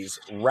movies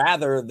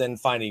rather than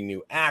finding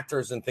new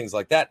actors and things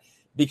like that,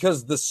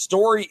 because the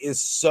story is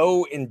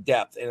so in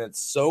depth and it's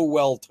so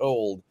well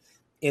told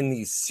in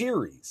these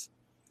series,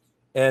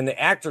 and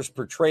the actors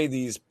portray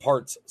these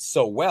parts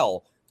so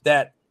well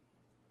that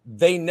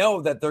they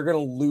know that they're going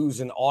to lose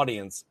an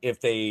audience if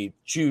they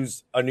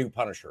choose a new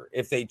Punisher,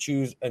 if they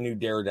choose a new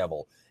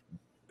Daredevil,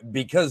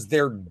 because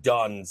they're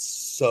done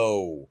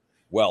so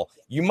well.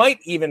 You might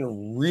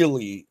even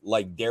really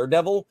like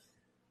Daredevil.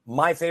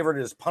 My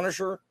favorite is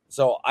Punisher.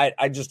 So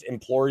I just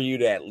implore you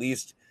to at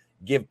least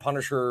give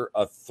Punisher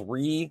a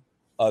three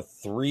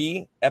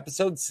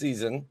episode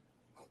season.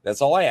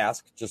 That's all I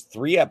ask. Just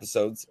 3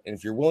 episodes. And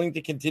if you're willing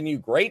to continue,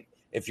 great.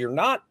 If you're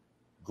not,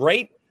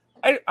 great.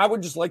 I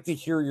would just like to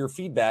hear your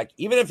feedback,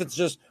 even if it's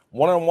just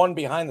one-on-one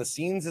behind the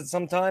scenes at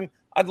some time.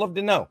 I'd love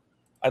to know.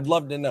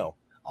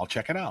 I'll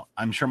check it out.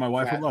 I'm sure my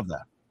wife would love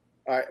that.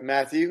 All right,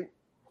 Matthew,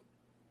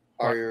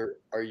 are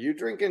you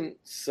drinking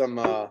some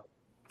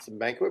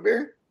banquet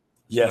beer?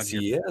 Yes,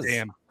 he is.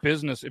 Damn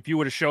business. If you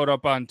would have showed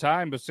up on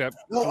time, but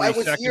I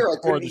was here.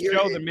 Before the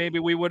show, then maybe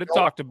we would have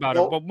talked about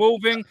it. But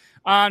moving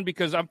on,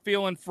 because I'm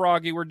feeling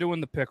froggy, we're doing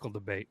the pickle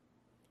debate.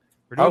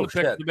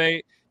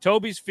 Debate.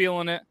 Toby's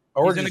feeling it.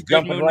 He's in a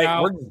good mood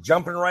now. We're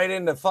jumping right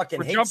into fucking.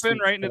 We're jumping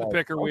right into the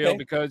picker wheel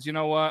because you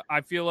know what?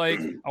 I feel like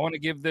I want to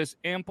give this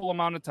ample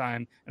amount of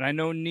time, and I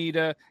know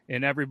Nita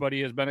and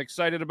everybody has been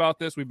excited about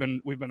this. We've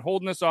been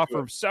holding this off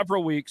for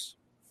several weeks.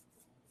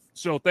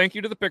 So thank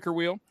you to the picker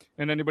wheel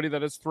and anybody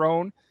that has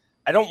thrown.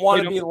 I don't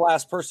want to be the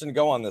last person to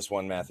go on this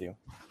one, Matthew.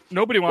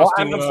 Nobody wants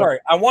to. I'm sorry.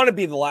 I want to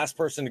be the last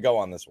person to go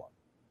on this one.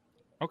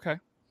 Okay.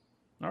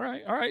 All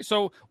right.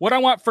 So what I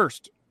want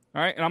first,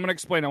 all right, and I'm going to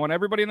explain. I want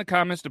everybody in the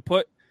comments to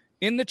put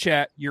in the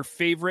chat your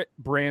favorite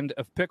brand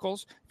of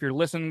pickles. If you're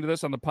listening to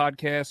this on the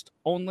podcast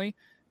only,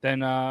 then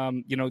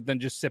then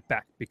just sit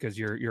back because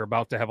you're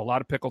about to have a lot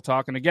of pickle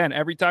talk. And again,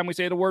 every time we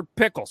say the word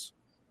pickles,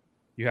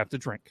 you have to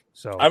drink.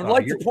 So I would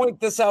like to point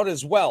this out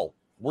as well.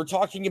 We're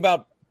talking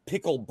about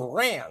pickle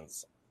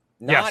brands,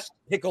 not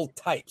pickle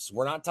types.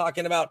 We're not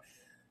talking about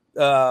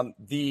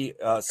the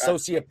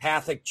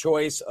sociopathic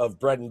choice of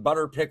bread and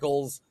butter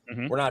pickles.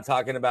 Mm-hmm. We're not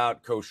talking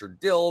about kosher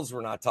dills.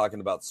 We're not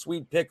talking about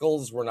sweet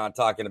pickles. We're not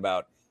talking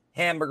about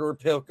hamburger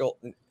pickle.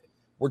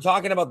 We're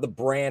talking about the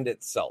brand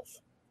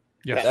itself.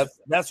 Yes.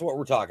 That's what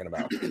we're talking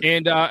about.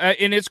 And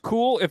it's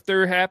cool if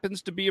there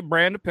happens to be a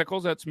brand of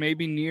pickles that's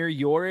maybe near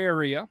your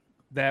area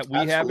that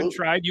we haven't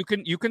tried. You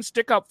can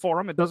stick up for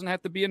them. It doesn't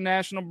have to be a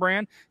national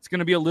brand. It's going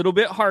to be a little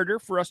bit harder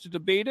for us to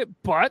debate it,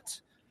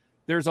 but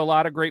there's a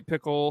lot of great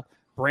pickle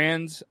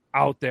brands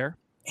out there.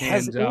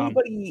 Has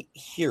anybody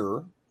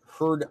here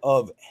heard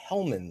of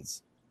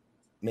Hellman's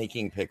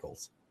making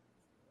pickles?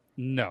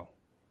 No.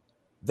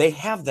 They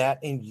have that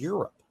in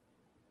Europe.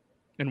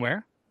 In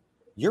where?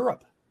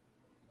 Europe.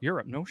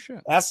 No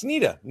shit. Ask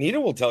Nita.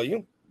 Nita will tell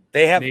you.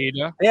 They have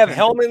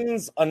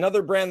Hellman's,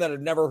 another brand that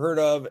I've never heard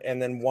of,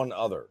 and then one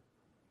other.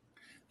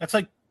 That's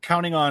like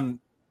counting on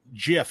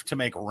Jif to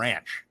make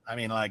ranch. I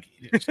mean, like,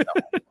 no,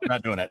 I'm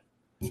not doing it.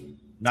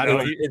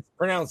 It's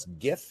pronounced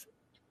GIF.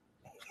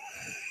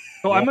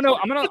 So I'm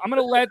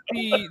gonna let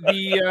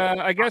the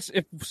I guess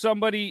if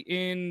somebody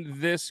in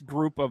this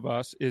group of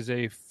us is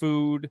a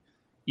food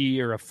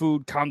or a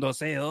food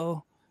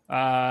connoisseur,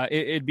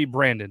 it'd be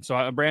Brandon.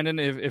 So Brandon,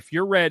 if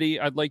you're ready,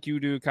 I'd like you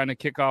to kind of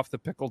kick off the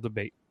pickle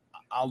debate.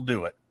 I'll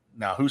do it.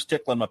 Now, who's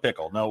tickling my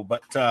pickle? No,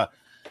 but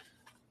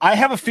I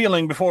have a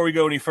feeling before we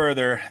go any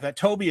further that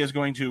Toby is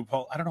going to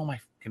pull. I don't know, my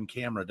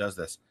camera does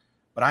this,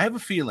 but I have a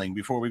feeling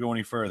before we go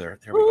any further.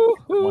 There we go.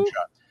 One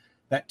shot.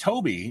 That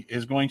Toby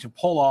is going to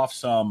pull off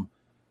some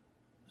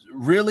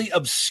really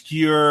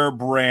obscure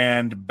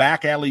brand,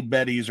 Back Alley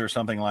Betty's or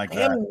something like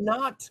that. I'm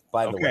not,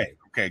 by the way.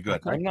 Okay,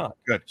 good. I'm not.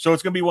 Good. So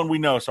it's going to be one we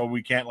know, so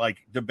we can't, like,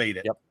 debate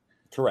it. Yep,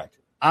 correct.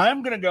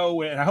 I'm going to go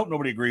with, and I hope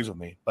nobody agrees with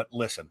me, but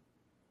listen.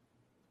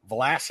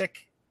 Vlasic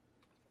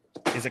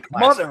is a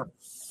classic.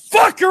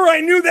 Motherfucker, I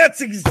knew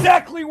that's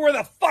exactly where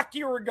the fuck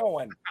you were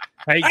going.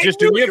 Hey, just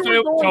do me a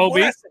favor,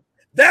 Toby. Vlasic.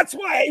 That's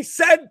why I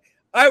said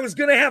I was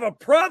going to have a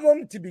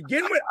problem to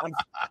begin with.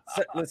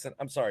 Listen,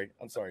 I'm sorry.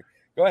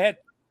 Go ahead.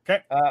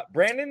 Okay.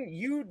 Brandon,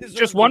 you deserve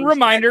Just the one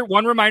respect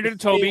reminder to say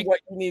Toby. what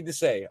you need to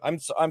say.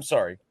 I'm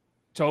sorry.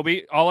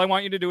 Toby, all I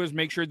want you to do is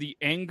make sure the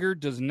anger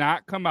does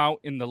not come out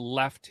in the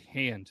left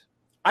hand.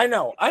 I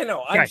know.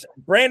 Okay.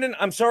 Brandon,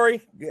 I'm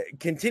sorry.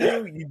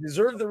 Continue. You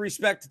deserve the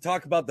respect to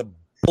talk about the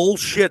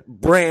bullshit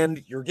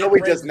brand you're getting.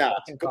 Toby ready does to not.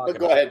 fucking Go talk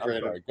about. ahead, I'm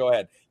Brandon. sorry. Go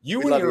ahead. You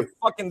We and love your you.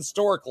 fucking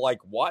stork, like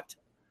what?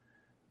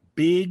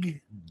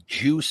 Big,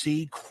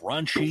 juicy,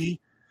 crunchy,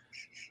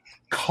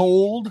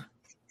 cold.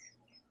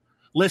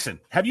 Listen,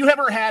 have you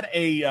ever had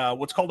a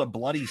what's called a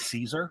Bloody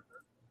Caesar?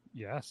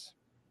 Yes.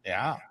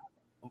 Yeah.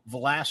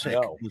 Vlasic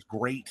No. was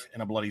great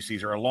in a Bloody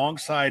Caesar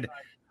alongside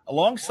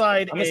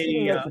an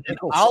assuming that's a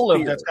pickle olive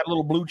spear. that's got a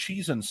little blue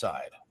cheese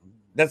inside.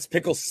 That's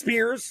pickle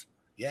spears.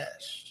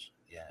 Yes.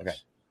 Okay.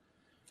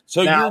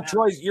 So Now-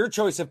 your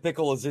choice of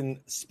pickle is in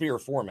spear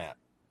format.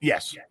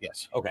 Yes.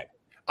 Okay.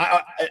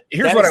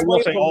 Here's That what I will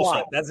explains say a also.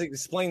 lot.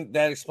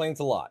 That explains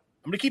a lot.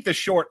 I'm going to keep this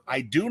short.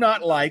 I do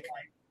not like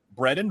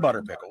bread and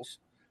butter pickles.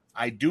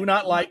 I do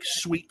not like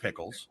sweet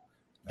pickles.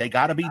 They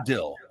got to be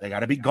dill. They got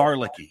to be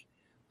garlicky.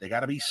 They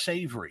got to be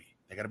savory.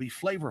 They got to be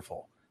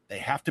flavorful. They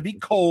have to be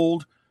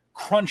cold,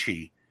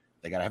 crunchy.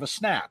 They got to have a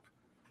snap.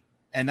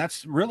 And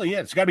that's really it.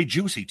 It's got to be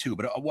juicy too.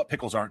 But what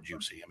pickles aren't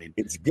juicy? I mean,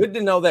 It's good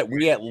to know that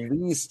we at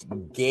least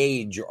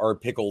gauge our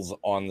pickles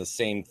on the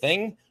same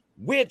thing,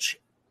 which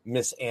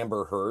Miss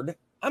Amber Heard,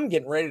 I'm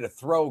getting ready to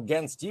throw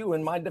against you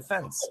in my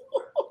defense.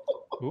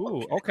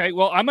 Ooh, okay.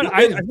 Well, I Because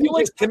feel you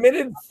like just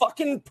committed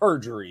fucking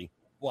perjury.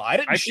 well, I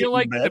didn't. I shit feel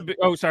like in your bed.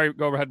 oh, sorry.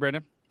 Go ahead,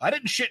 Brandon. I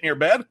didn't shit in your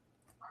bed.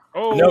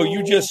 Oh No,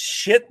 you just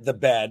shit the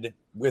bed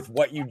with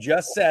what you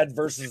just said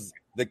versus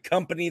the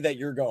company that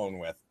you're going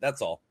with.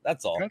 That's all.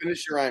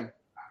 Finish your rhyme.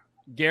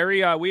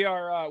 Gary. We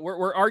are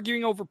we're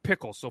arguing over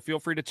pickles, so feel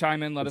free to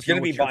chime in. Let It's us know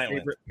gonna what be your violent.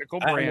 favorite pickle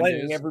I'm brand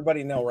letting is.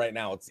 everybody know right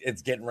now.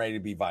 It's getting ready to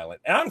be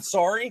violent. And I'm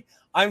sorry.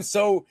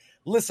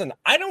 Listen,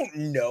 I don't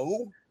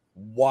know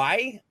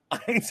why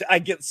I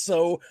get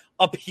so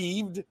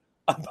upheaved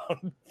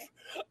about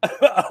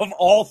of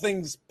all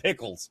things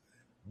pickles.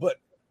 But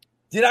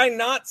did I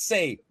not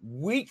say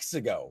weeks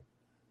ago,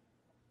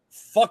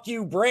 fuck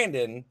you,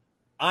 Brandon?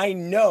 I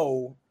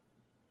know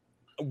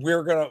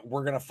we're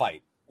gonna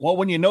fight. Well,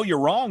 when you know you're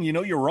wrong, you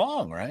know you're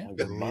wrong, right?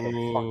 You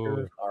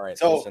motherfucker. All right,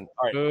 So- listen.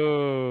 All right.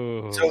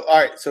 Oh. So, all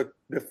right. So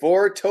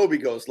before Toby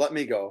goes, let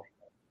me go.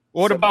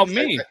 What So- about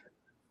me?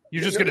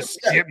 You're just No, gonna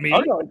yeah. skip me?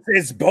 Oh, no,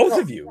 it's both No,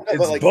 of you. no, It's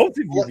but, like, both of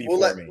you We'll before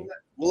let, me.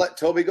 we'll let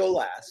Toby go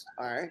last.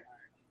 All right.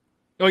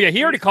 Oh yeah,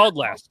 he already called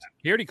last.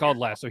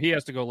 So he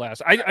has to go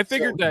last. I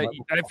figured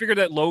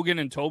that Logan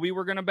and Toby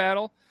were gonna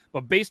battle,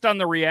 but based on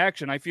the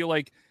reaction, I feel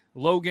like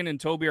Logan and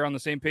Toby are on the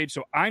same page.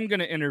 So I'm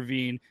gonna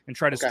intervene and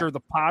try to Okay. stir the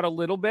pot a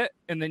little bit,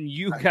 and then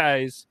you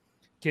guys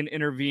can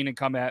intervene and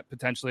come at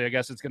potentially. I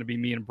guess it's gonna be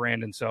me and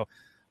Brandon. So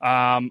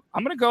I'm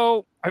gonna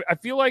go. I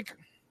feel like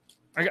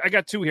I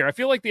got two here. I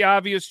feel like the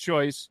obvious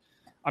choice.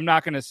 I'm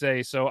not gonna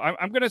say. So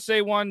I'm gonna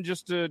say one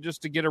just to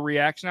get a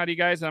reaction out of you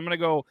guys. And I'm gonna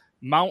go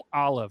Mount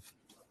Olive.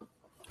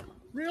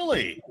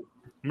 Really? I'm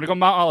going to go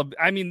Mount Olive.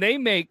 I mean, they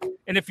make,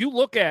 and if you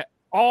look at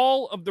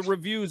all of the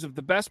reviews of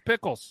the best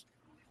pickles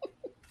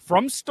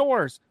from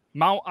stores,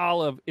 Mount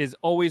Olive is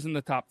always in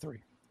the top three.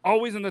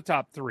 Always in the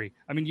top three.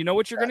 I mean, you know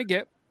what you're going to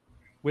get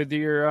with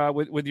your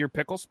with your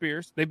pickle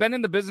spears. They've been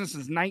in the business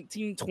since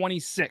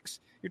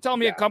 1926. You're telling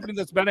me a company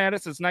that's been at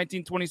it since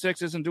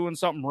 1926 isn't doing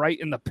something right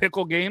in the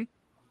pickle game?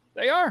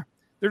 They are.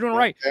 They're doing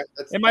right.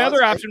 And my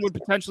other option would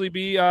potentially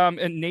be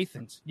in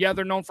Nathan's. Yeah,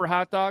 they're known for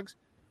hot dogs,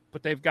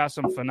 but they've got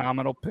some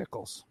phenomenal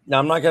pickles. Now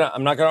I'm not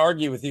gonna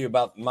argue with you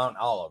about Mount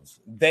Olive.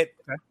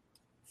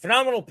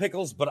 Phenomenal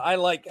pickles, but I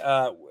like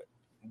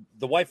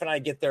the wife and I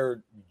get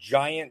their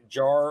giant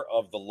jar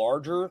of the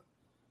larger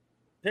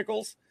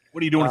pickles.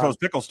 What are you doing with those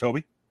pickles,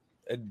 Toby?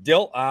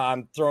 Dill,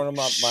 I'm throwing them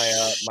up my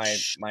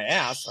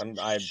ass.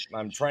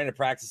 I'm trying to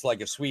practice like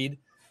a Swede.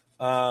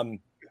 He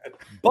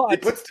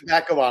But puts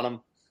tobacco on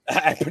them.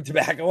 I put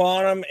tobacco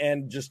on them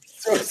and just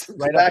Throw some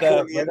right up tobacco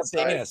on the the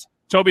inside. anus.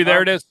 Toby,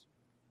 there it is.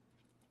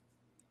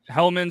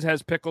 Hellman's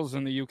has pickles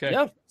in the UK.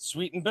 Yep,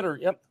 sweet and bitter.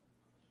 Yep.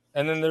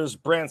 And then there's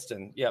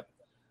Branston. Yep.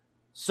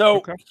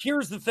 So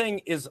here's the thing: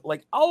 is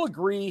like I'll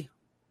agree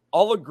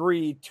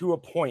to a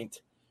point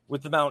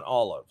with the Mount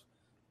Olive,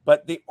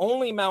 but the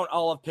only Mount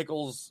Olive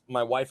pickles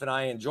my wife and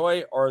I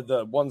enjoy are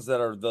the ones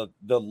that are the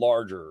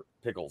larger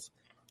pickles.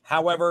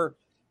 However,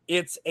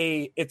 it's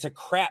a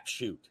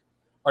crapshoot.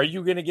 Are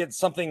you going to get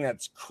something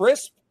that's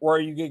crisp, or are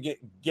you going to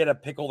get a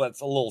pickle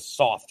that's a little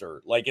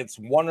softer? Like it's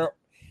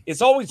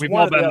always We've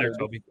one all or the been other. there,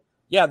 Toby.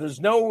 Yeah, there's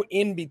no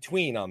in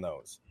between on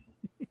those.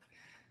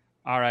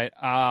 All right.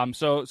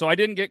 So I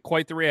didn't get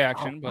quite the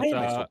reaction, but Why am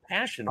I so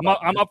passionate?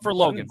 I'm up for this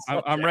Logan. one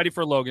I'm subject? ready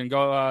for Logan.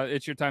 Go.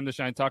 It's your time to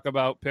shine. Talk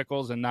about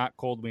pickles and not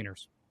cold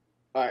wieners.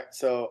 All right,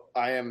 so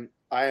I am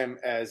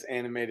as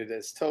animated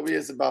as Toby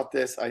is about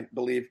this, I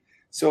believe.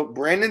 So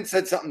Brandon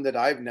said something that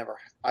I've never.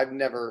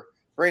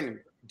 Brandon,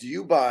 do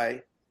you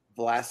buy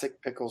Vlasic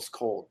pickles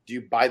cold? Do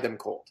you buy them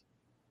cold?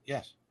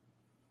 Yes.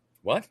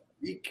 What?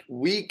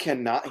 We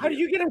cannot. How do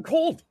you get them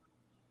cold?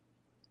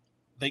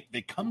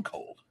 They come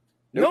cold.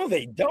 No,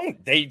 they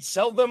don't. They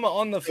sell them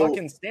on the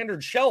fucking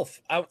standard shelf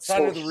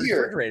outside of the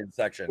refrigerated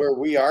section. Where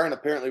we are, and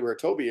apparently where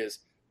Toby is,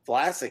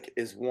 Vlasic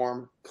is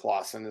warm,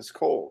 Clausen is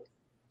cold.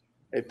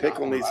 A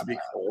pickle needs to be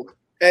cold.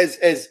 As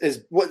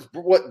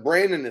what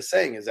Brandon is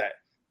saying is that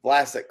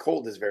Vlasic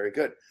cold is very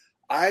good.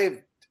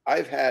 I've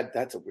had,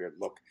 that's a weird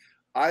look.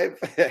 I've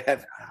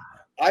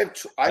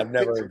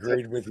never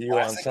agreed with you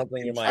on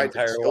something in my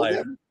entire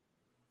life.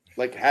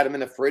 Like had them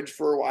in the fridge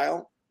for a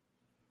while.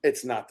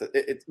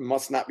 It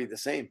must not be the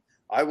same.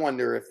 I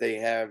wonder if they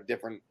have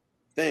different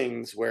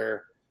things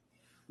where,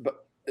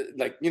 but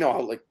like, you know,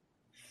 how like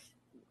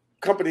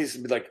companies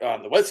be like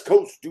on the West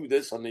Coast do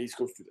this, on the East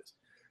Coast do this.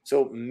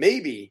 So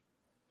maybe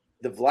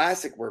the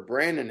Vlasic where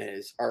Brandon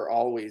is are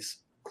always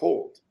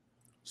cold.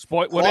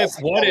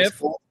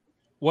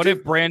 What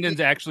if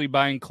Brandon's actually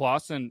buying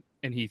Clausen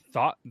and he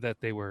thought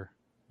that they were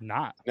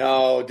not?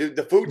 No, dude,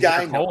 the food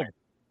guy. No.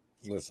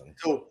 Listen.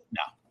 So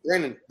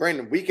no,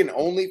 Brandon, we can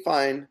only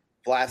find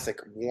Vlasic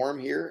warm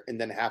here and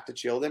then have to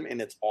chill them,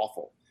 and it's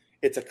awful.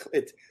 It's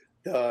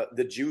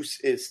the juice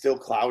is still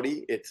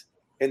cloudy.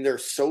 And they're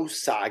so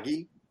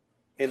soggy,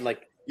 and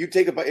like you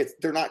take a bite,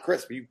 they're not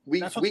crisp.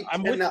 We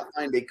cannot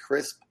find a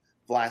crisp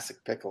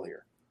Vlasic pickle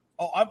here.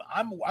 Oh,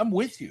 I'm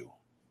with you.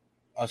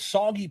 A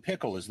soggy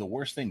pickle is the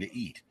worst thing to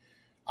eat.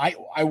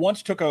 I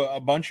once took a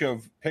bunch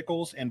of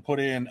pickles and put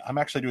in, I'm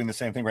actually doing the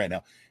same thing right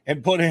now,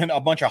 and put in a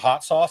bunch of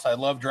hot sauce. I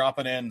love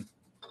dropping in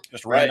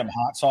just random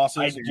hot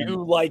sauces.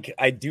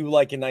 I do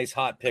like a nice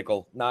hot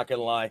pickle. Not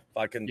gonna lie.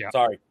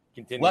 Sorry.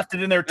 Continue. Left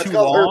it in there too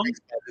long.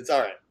 It's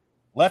all right.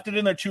 Left it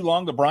in there too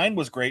long. The brine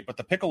was great, but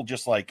the pickle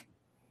just like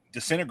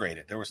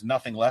disintegrated. There was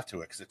nothing left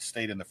to it because it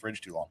stayed in the fridge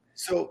too long.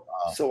 So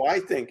I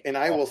think, and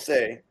I will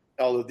say,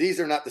 although these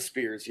are not the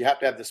spears, you have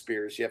to have the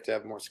spears. You have to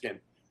have more skin.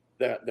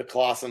 The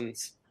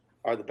Clausens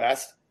are the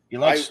best. I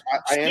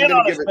am going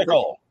to give it.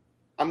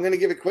 I'm going to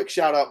give a quick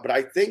shout out, but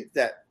I think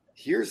that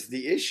here's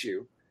the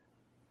issue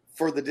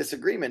for the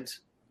disagreement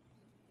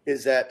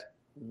is that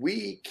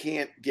we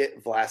can't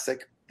get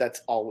Vlasic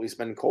that's always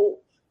been cold.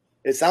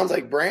 It sounds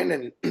like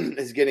Brandon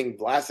is getting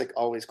Vlasic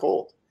always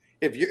cold.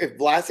 If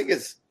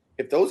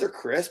those are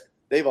crisp,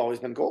 they've always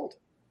been cold.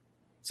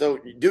 So,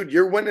 dude,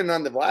 you're winning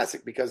on the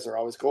Vlasic because they're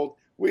always cold.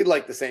 We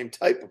like the same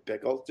type of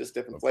pickle, just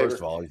different flavor.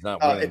 First of all, he's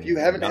not winning. If you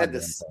haven't had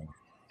these,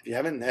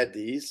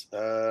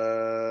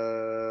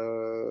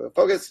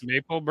 focus.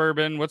 Maple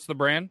bourbon. What's the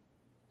brand?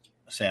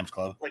 Sam's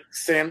Club. Like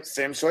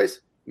Sam's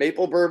Choice.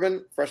 Maple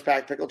bourbon, fresh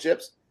packed pickle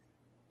chips.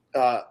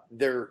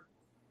 They're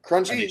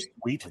crunchy.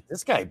 Sweet.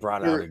 This guy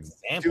brought out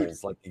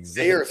examples like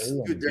they're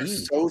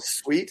so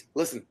sweet.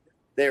 Listen,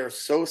 they are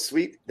so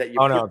sweet that you.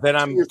 Oh no, then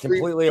I'm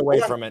completely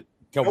away from it.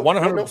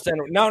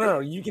 100%. No.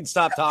 You can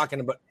stop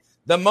talking. But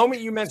the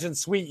moment you mention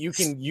sweet, you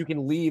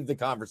can leave the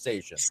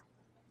conversation.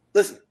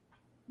 Listen,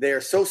 they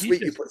are so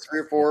sweet. You put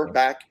 3 or 4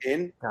 back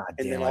in,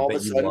 and then all of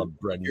a sudden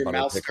your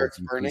mouth starts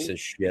burning.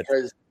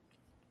 Because,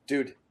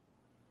 dude,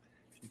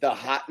 the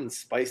hot and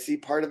spicy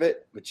part of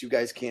it, which you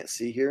guys can't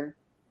see here.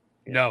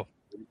 No,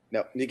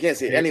 you can't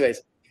see it.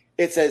 Anyways,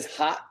 it says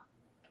hot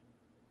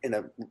in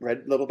a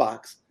red little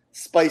box,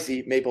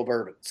 spicy maple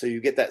bourbon. So you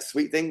get that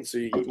sweet thing, so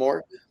you eat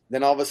more.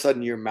 Then all of a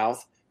sudden your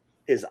mouth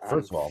is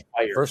on fire.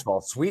 First of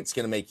all, sweet's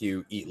going to make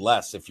you eat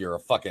less if you're a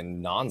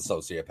fucking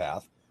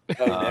non-sociopath.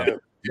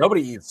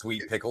 Nobody eats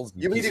sweet pickles.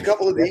 You eat a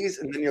couple of these,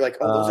 and then you're like,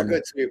 oh, those are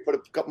good. So you put a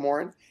couple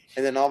more in,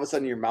 and then all of a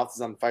sudden your mouth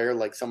is on fire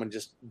like someone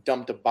just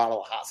dumped a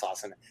bottle of hot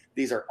sauce in it.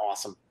 These are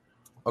awesome.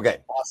 Okay.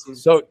 Awesome.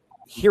 So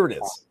here it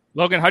is. Awesome.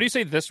 Logan, how do you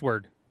say this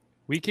word?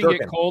 We can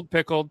get cold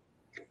pickled.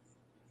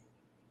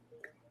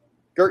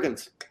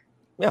 Gherkins.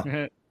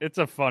 Yeah. It's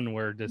a fun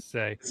word to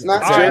say. It's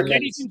not all right,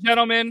 ladies and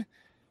gentlemen,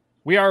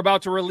 we are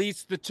about to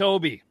release the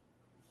Toby.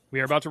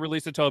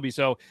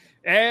 So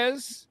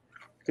as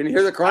can you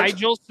hear the crunch?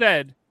 Nigel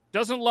said,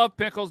 doesn't love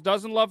pickles,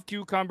 doesn't love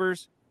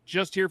cucumbers,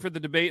 just here for the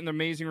debate and the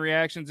amazing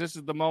reactions. This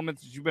is the moment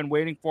that you've been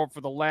waiting for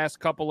the last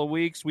couple of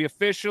weeks. We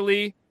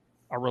officially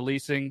are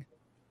releasing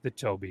the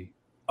Toby.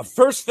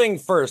 First thing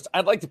first,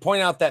 I'd like to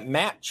point out that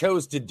Matt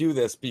chose to do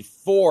this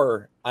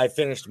before I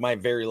finished my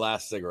very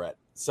last cigarette.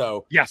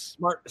 So yes,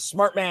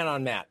 smart man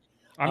on Matt.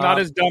 I'm not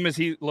as dumb as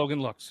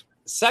Logan looks.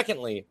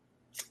 Secondly,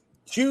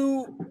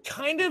 to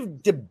kind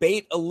of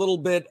debate a little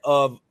bit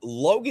of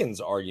Logan's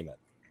argument,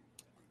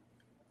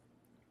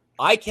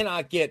 I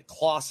cannot get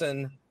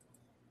Clausen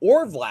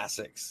or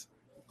Vlasic's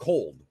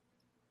cold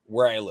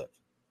where I live.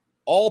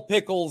 All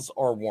pickles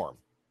are warm.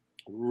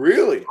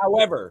 Really?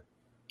 However,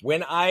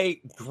 when I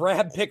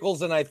grab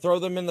pickles and I throw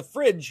them in the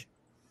fridge,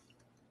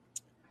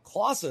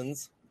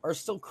 Clausen's are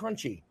still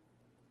crunchy.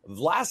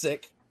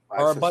 Vlasic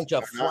are a bunch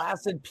of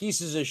flaccid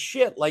pieces of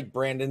shit like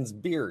Brandon's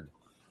beard.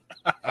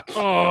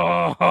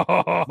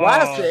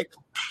 Vlasic,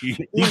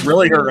 he's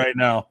really hurt right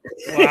now.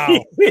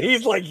 Wow,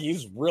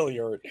 he's really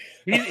hurt.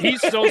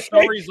 He's so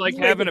sore. He's like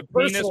having a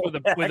penis with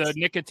a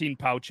nicotine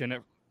pouch in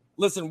it.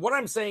 Listen, what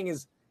I'm saying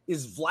is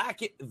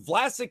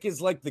Vlasic is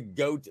like the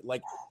goat.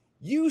 Like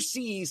you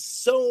see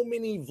so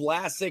many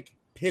Vlasic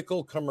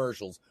pickle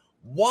commercials.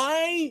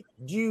 Why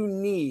do you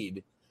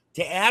need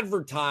to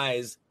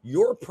advertise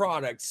your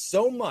product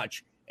so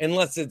much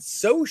unless it's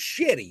so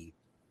shitty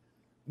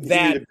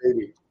that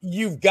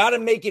you've got to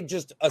make it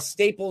just a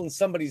staple in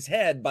somebody's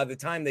head by the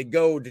time they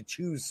go to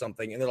choose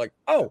something. And they're like,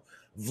 oh,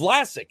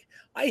 Vlasic,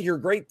 I hear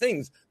great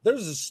things.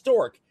 There's a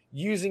stork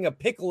using a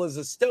pickle as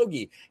a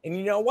stogie. And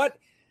you know what?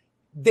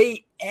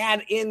 They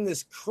add in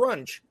this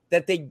crunch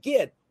that they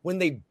get when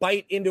they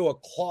bite into a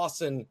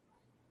Clausen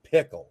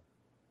pickle.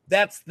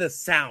 That's the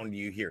sound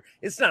you hear.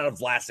 It's not a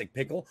Vlasic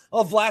pickle.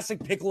 A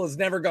Vlasic pickle has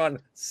never gone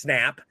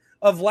snap.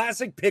 A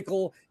Vlasic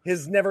pickle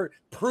has never.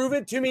 Prove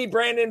it to me,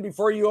 Brandon,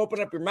 before you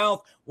open up your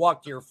mouth,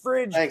 walk to your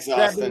fridge,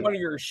 grab one of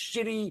your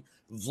shitty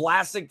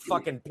Vlasic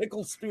fucking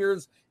pickle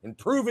spears and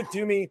prove it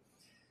to me.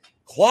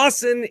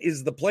 Clausen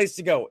is the place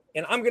to go.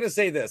 And I'm going to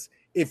say this.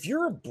 If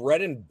you're a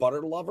bread and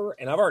butter lover,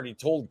 and I've already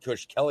told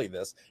Kush Kelly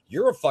this,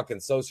 you're a fucking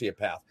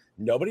sociopath.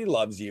 Nobody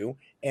loves you.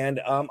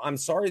 And I'm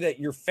sorry that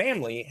your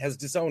family has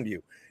disowned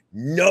you.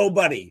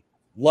 Nobody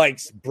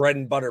likes bread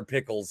and butter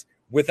pickles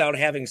without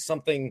having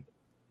something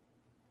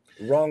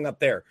wrong up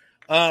there.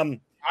 I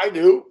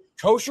do.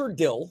 Kosher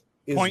dill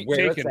is Point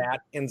where taken. it's at.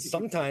 And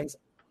sometimes,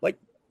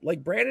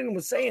 like Brandon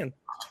was saying,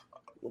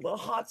 a little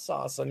hot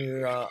sauce on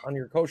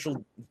your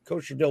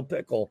kosher dill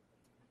pickle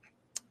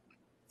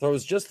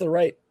throws just the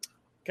right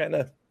kind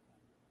of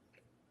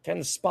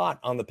spot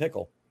on the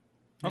pickle.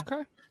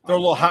 Okay. Throw a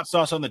little hot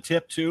sauce on the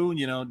tip too,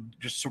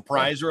 just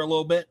surprise her a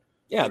little bit.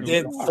 Yeah,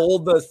 they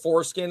fold the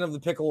foreskin of the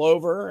pickle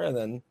over and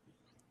then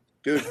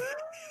Dude.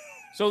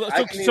 So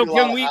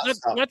can we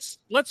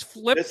let's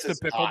flip the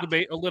pickle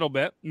debate a little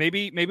bit.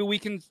 Maybe we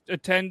can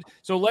attend.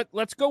 So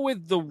let's go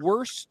with the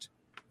worst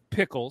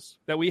pickles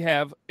that we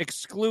have,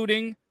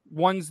 excluding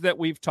ones that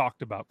we've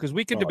talked about, because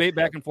we can debate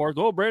back and forth.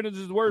 Oh, Brandon's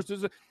is the worst.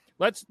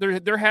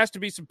 There has to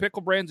be some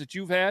pickle brands that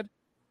you've had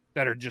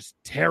that are just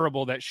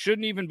terrible, that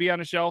shouldn't even be on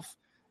a shelf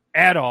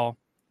at all.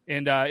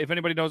 And if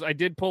anybody knows, I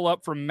did pull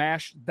up from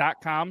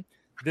mash.com.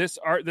 This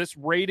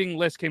rating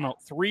list came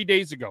out 3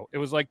 days ago. It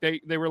was like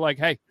they were like,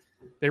 hey,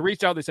 they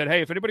reached out. They said,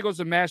 hey, if anybody goes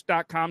to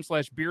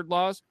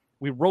mash.com/beardlaws,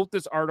 we wrote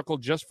this article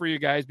just for you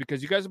guys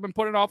because you guys have been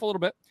putting it off a little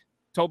bit.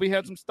 Toby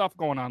had some stuff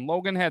going on.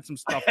 Logan had some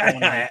stuff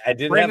going on. I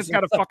did. Brandon's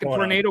got a fucking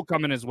tornado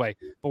coming his way,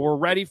 but we're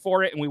ready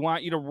for it, and we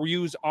want you to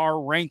use our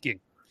ranking.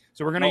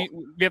 So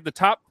we have the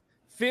top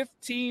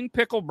 15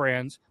 pickle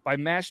brands by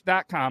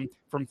mash.com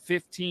from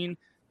 15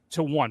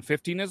 to 1.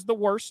 15 is the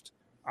worst.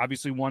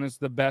 Obviously, 1 is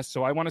the best.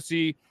 So I want to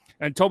see.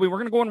 And Toby, we're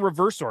going to go in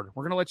reverse order.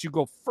 We're going to let you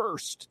go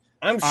first.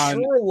 I'm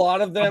sure a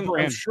lot of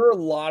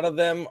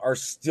them are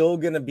still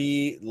going to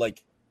be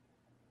like,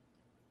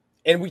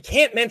 and we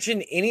can't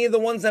mention any of the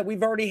ones that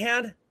we've already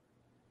had.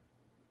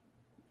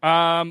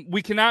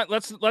 We cannot.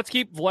 Let's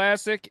keep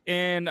Vlasic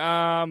and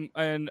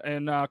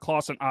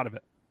Clausen out of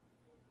it.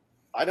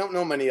 I don't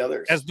know many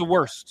others as the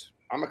worst.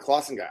 I'm a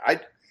Clausen guy.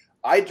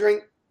 I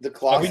drink the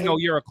Clausen. We know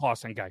you're a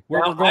Clausen guy.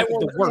 We're going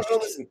with the worst.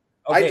 Listen,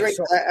 okay, I drink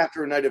that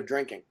after a night of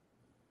drinking.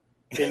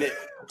 In it,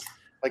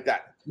 like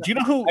that. Do you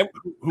know who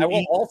I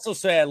will also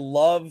say I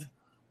love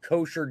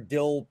kosher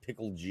dill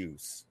pickle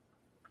juice.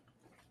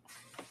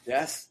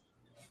 Yes.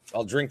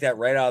 I'll drink that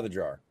right out of the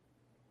jar.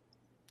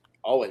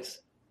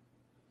 Always.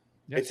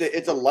 Yes.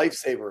 It's a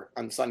lifesaver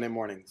on Sunday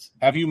mornings.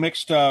 Have you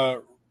mixed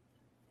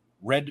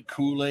red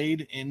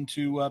Kool-Aid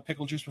into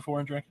pickle juice before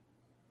and drank it?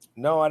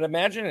 No, I'd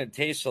imagine it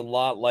tastes a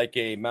lot like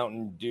a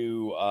Mountain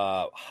Dew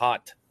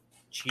hot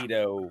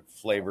Cheeto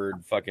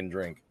flavored fucking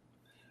drink.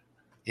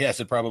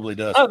 Yes, it probably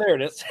does. Oh, there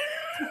it is.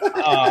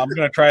 I'm going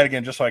to try it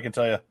again just so I can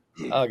tell you.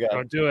 Oh, God.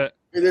 Don't do it.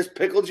 There's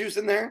pickle juice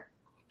in there?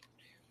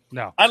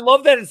 No. I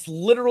love that it's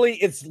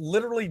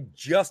literally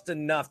just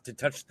enough to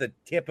touch the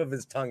tip of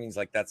his tongue. He's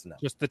like, that's enough.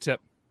 Just the tip.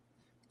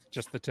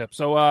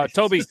 So,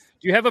 Toby, do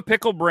you have a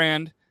pickle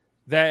brand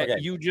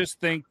that you just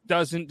think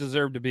doesn't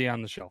deserve to be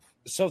on the shelf?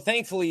 So,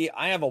 thankfully,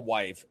 I have a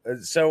wife.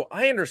 So,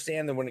 I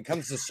understand that when it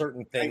comes to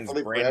certain things,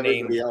 brand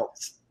names.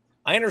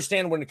 I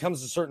understand when it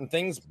comes to certain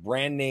things,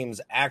 brand names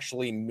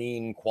actually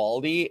mean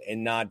quality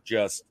and not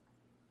just,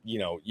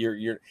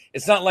 you're.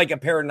 It's not like a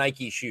pair of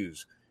Nike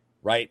shoes,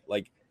 right?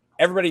 Like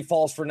everybody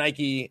falls for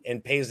Nike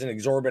and pays an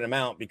exorbitant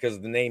amount because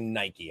of the name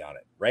Nike on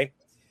it, right?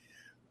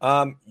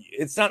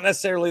 It's not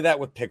necessarily that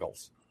with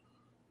pickles.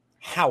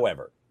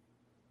 However,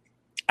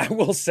 I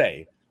will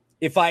say,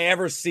 if I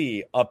ever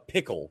see a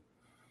pickle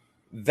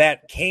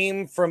that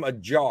came from a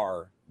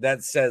jar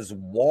that says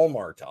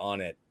Walmart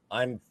on it,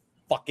 I'm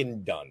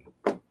fucking done.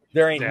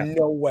 There ain't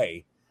no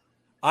way.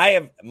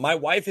 My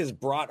wife has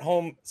brought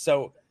home.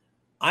 So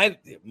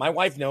my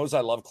wife knows I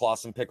love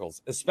Clausen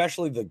pickles,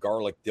 especially the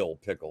garlic dill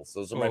pickles.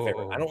 Those are my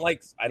favorite. I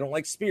don't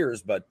like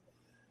spears, but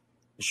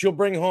she'll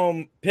bring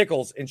home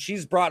pickles, and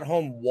she's brought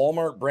home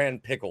Walmart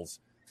brand pickles,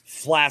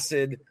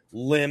 flaccid,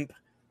 limp,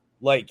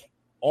 like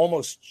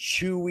almost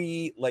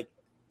chewy. Like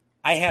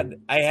I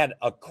had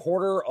a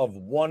quarter of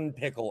one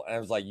pickle, and I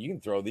was like, you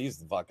can throw these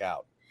the fuck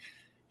out.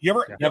 You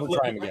ever never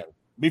try them again.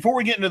 Before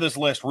we get into this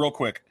list, real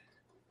quick,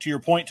 to your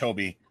point,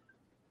 Toby,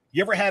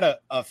 you ever had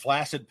a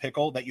flaccid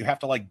pickle that you have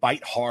to like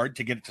bite hard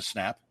to get it to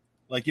snap?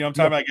 Like, I'm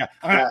talking about,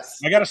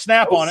 I got a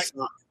snap on it.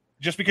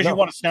 just because No. you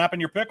want to snap in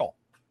your pickle.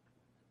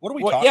 What are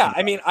we Well, talking yeah, about?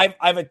 I mean,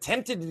 I've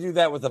attempted to do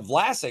that with a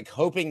Vlasic,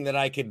 hoping that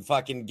I could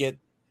fucking get,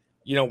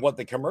 what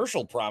the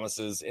commercial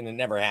promises, and it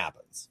never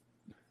happens.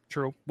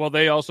 True. Well,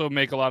 they also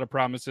make a lot of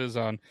promises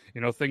on,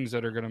 things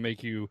that are going to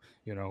make you,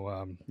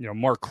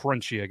 more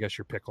crunchy, I guess,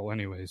 your pickle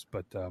anyways,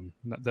 but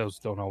those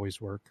don't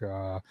always work.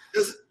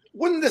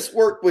 Wouldn't this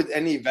work with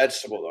any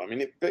vegetable, though? I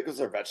mean, pickles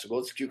are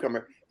vegetables.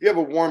 Cucumber. If you have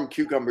a warm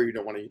cucumber, you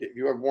don't want to eat it. If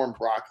you have warm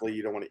broccoli,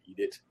 you don't want to eat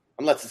it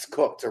unless it's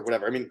cooked or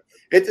whatever. I mean,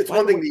 it's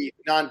one thing to eat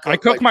non-cooked. I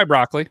cook my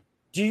broccoli.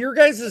 Do your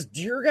guys'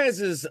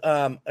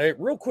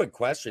 real quick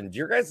question? Do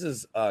your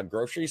guys'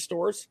 grocery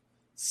stores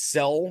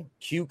sell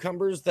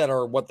cucumbers that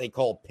are what they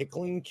call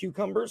pickling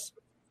cucumbers?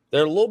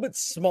 They're a little bit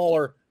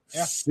smaller,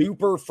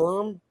 super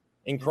firm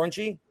and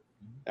crunchy.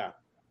 Yeah.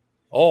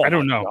 Oh, I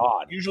don't know.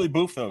 God. Usually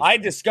boof those. I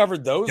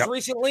discovered those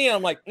recently, and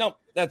I'm like, nope,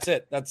 that's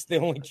it. That's the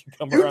only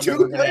cucumber I'm ever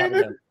going to have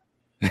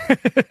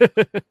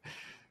again.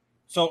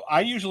 So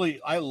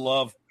I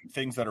love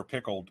things that are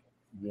pickled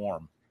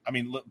warm. I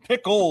mean,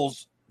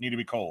 pickles need to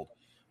be cold,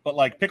 but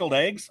like pickled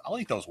eggs, I'll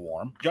eat those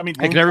warm. I mean,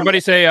 Hey, can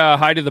everybody say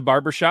hi to the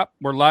barbershop?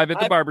 We're live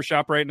at the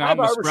barbershop right now.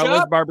 Miss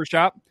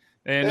Barbershop.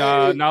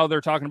 And now they're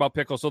talking about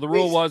pickles. So the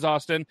rule was,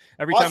 Austin,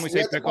 every time we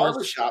say pickles.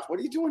 Barbershop. What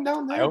are you doing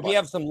down there? I hope you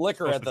have some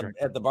liquor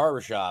at the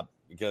barbershop,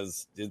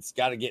 because it's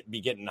got to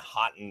be getting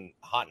hot and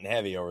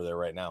heavy over there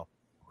right now.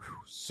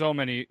 So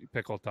many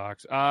pickle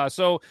talks.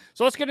 So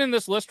let's get in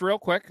this list real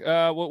quick.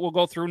 We'll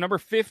go through number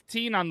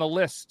 15 on the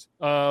list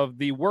of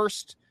the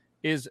worst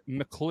is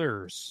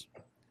McClure's.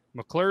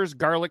 McClure's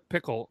garlic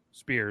pickle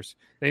spears.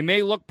 They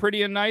may look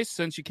pretty and nice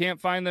since you can't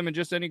find them in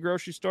just any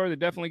grocery store. They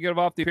definitely give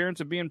off the appearance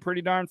of being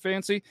pretty darn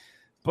fancy.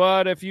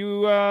 But if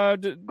you are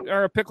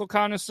a pickle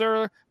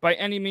connoisseur by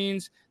any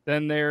means,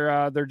 then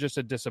they're just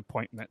a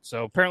disappointment.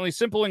 So apparently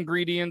simple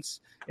ingredients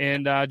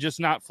and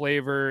just not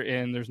flavor,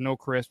 and there's no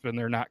crisp, and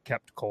they're not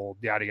kept cold.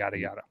 Yada yada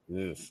yada.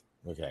 Ugh.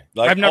 Okay,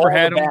 I've never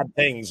had them. Bad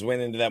things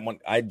went into that one.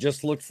 I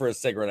just looked for a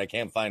cigarette. I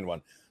can't find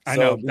one. I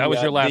know that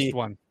was your last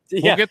one.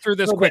 Yeah, we'll get through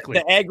this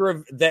quickly.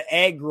 The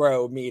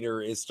aggro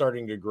meter is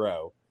starting to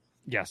grow.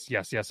 Yes.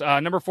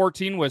 Number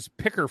 14 was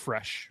Picker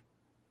Fresh.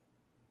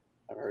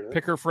 I've heard of it.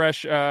 Picker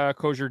Fresh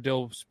kosher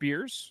dill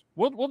spears.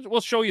 We'll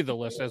show you the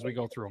list as we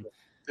go through them.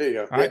 There you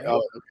go. All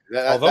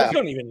right. Those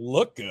don't even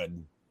look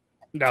good.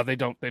 No, they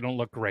don't. They don't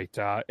look great.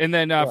 And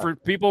then for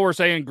people were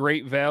saying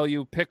Great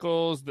Value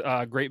pickles,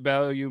 Great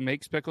Value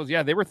makes pickles.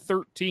 Yeah, they were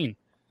 13.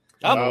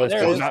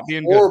 They're not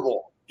being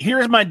horrible. good.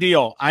 Here's my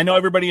deal. I know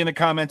everybody in the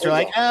comments are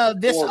like, "Oh,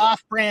 this horrible.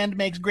 off-brand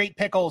makes great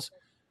pickles."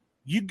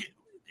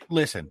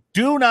 Listen.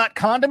 Do not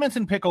condiments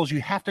and pickles. You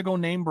have to go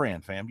name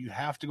brand, fam. You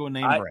have to go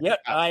name brand. Yeah,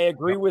 I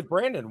agree with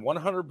Brandon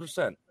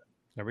 100%.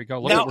 There we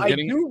go. Now, I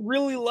do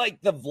really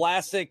like the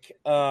Vlasic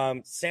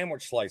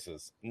sandwich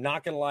slices.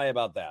 Not gonna lie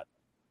about that.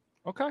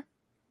 Okay,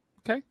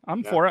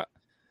 I'm for it.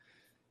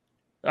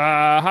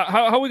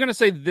 How are we gonna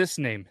say this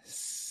name?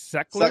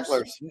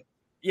 Secklers?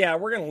 Yeah,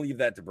 we're gonna leave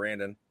that to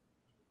Brandon.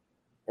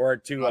 Or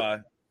to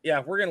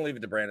we're gonna leave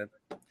it to Brandon.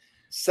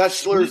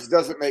 Secklers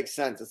doesn't make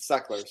sense. It's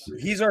Secklers.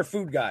 He's our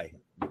food guy.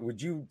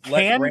 Would you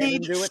let Brandon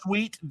Candied do it?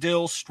 sweet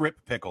dill strip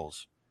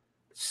pickles.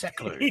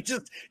 Secklers.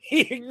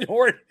 He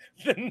ignored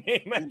the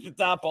name at the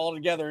top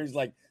altogether. He's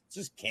like, it's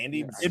just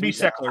candied. It'd be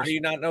Secklers. How do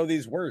you not know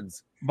these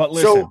words? But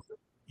listen,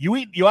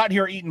 you out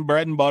here eating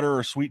bread and butter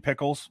or sweet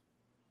pickles,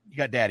 you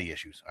got daddy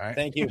issues. All right.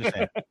 Thank you.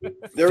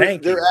 They're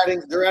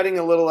adding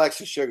a little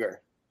extra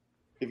sugar.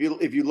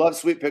 If you love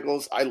sweet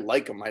pickles, I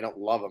like them. I don't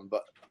love them,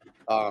 but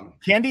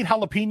candied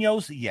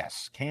jalapenos,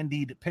 yes.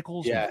 Candied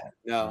pickles,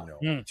 no.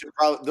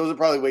 Those are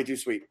probably way too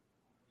sweet.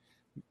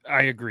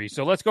 I agree.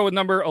 So let's go with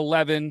number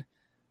 11,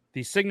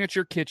 the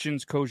Signature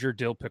Kitchens kosher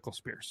dill pickle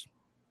spears.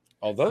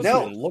 Oh, those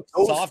look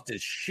soft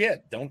as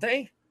shit, don't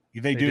they?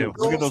 They do.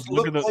 Look at those.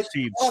 Look at those like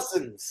seeds.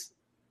 Muffins.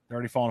 They're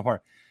already falling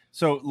apart.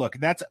 So look,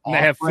 that's they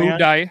have food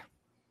dye.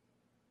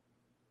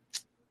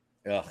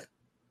 Ugh.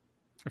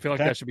 I feel like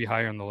that should be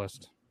higher on the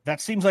list. That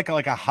seems like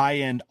a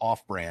high-end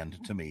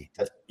off-brand to me.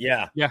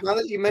 Yeah. Now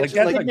that you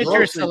mentioned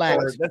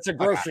that's a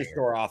grocery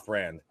store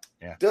off-brand.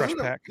 Yeah.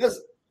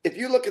 If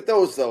you look at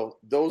those though,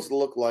 those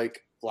look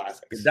like Vlasics.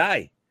 Good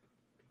dye.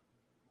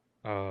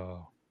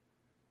 Oh.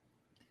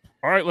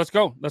 All right, let's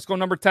go. Let's go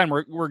number 10.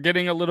 We're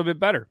getting a little bit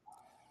better.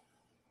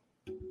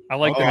 I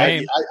like the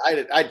name.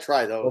 I'd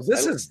try those.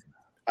 Well,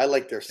 I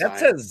like their sign. That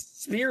says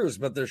Spears,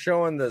 but they're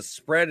showing the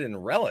spread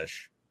and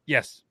relish.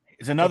 Yes.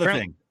 It's another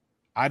thing.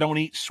 I don't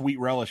eat sweet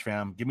relish,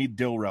 fam. Give me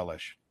dill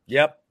relish.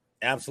 Yep,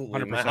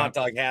 absolutely. 100%. My hot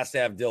dog has to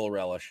have dill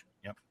relish.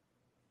 Yep.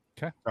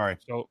 Okay. Sorry.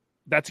 So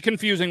that's a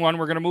confusing one.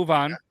 We're going to move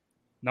on.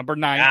 Number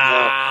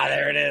 9.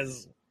 There it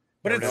is.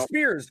 But it's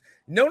Spears.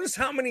 Notice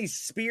how many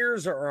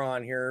Spears are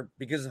on here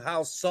because of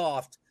how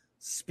soft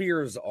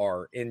Spears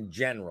are in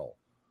general.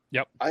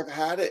 Yep. I've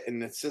had it,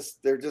 and it's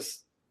just they're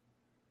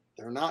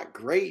not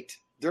great.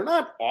 They're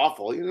not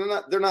awful.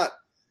 They're not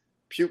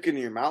puking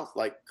in your mouth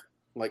like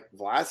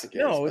Vlasic is.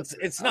 No,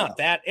 it's not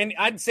that. And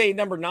I'd say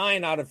number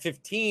 9 out of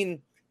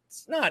 15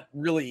 it's not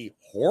really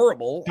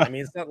horrible. I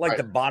mean, it's not like Right.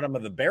 the bottom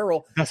of the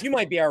barrel. You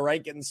might be all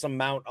right getting some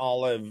Mount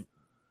Olive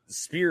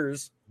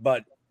Spears,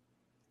 but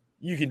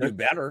you can do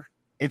better.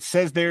 It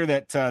says there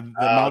that the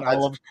Mount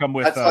Olives come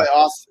with. That's why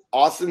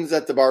Austin's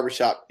at the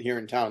barbershop here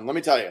in town. Let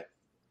me tell you,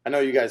 I know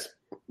you guys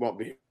won't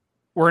be.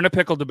 We're in a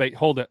pickle debate.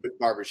 Hold it.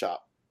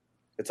 Barbershop.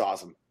 It's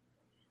awesome.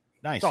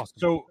 Nice. Awesome.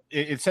 So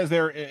it says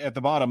there at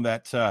the bottom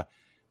that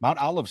Mount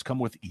Olives come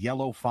with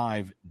yellow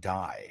 5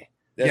 dye.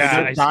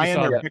 Yeah, I dye in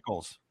saw their that.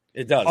 pickles.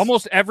 It does.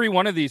 Almost every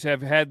one of these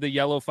have had the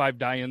yellow 5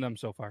 dye in them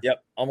so far.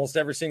 Yep. Almost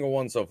every single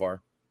one so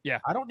far.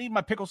 I don't need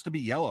my pickles to be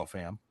yellow,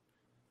 fam.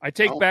 I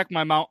take back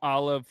my Mount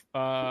Olive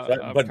but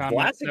comment.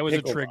 classic That was a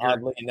pickles, trigger.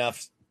 oddly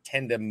enough,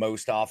 tend to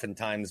most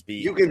oftentimes be.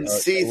 You can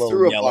see little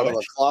through a bottle of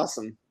yellowish.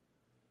 Clausen.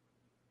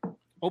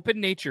 Open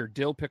Nature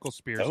Dill Pickle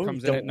Spears Those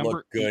comes in don't at number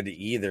look good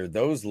either.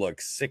 Those look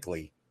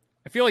sickly.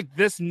 I feel like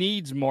this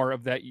needs more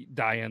of that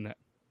dye in it.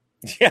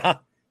 Yeah,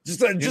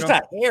 just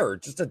a hair,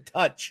 just a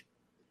touch.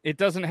 It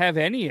doesn't have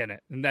any in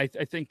it, and I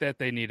think that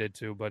they needed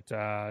to. But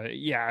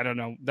yeah, I don't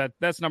know.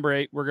 That's number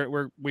 8.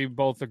 We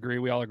both agree.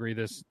 We all agree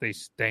they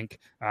stink.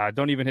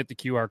 Don't even hit the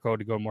QR code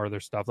to go more of their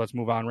stuff. Let's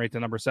move on right to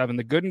number 7.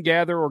 The Good and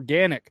Gather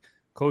Organic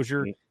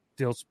Kosher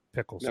Dill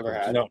Pickles. Never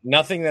had. No,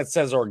 nothing that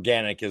says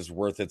organic is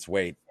worth its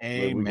weight.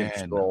 Amen. We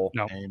can scroll.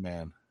 No.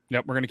 Amen.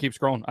 Yep, we're gonna keep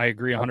scrolling. I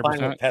agree 100%. I'm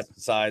fine with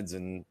pesticides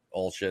and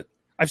all shit.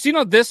 I've seen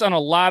this on a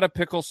lot of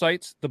pickle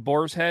sites. The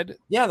Boar's Head.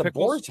 Yeah, the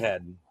pickles. boar's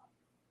head.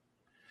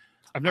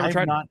 I've never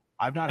tried.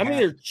 I've not. I mean,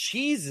 had their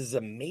cheese is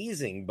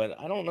amazing, but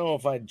I don't know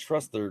if I'd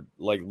trust their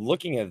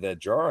looking at that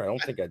jar. I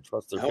don't think I'd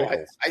trust their No,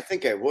 pickles. I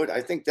think I would.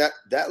 I think that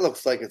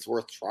looks like it's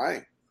worth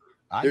trying.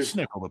 I'd there's-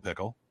 snickle the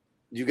pickle.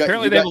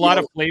 Apparently, they have a lot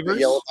of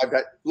flavors.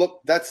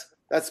 Look, that's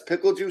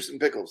pickle juice and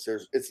pickles.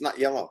 It's not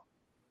yellow.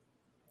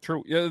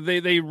 True.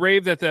 They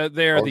rave that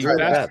they are I'll the try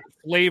best that.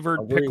 flavored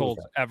I'll agree with pickles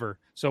that. ever.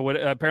 So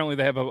apparently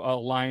they have a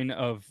line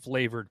of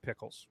flavored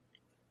pickles.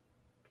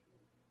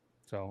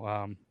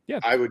 So yeah.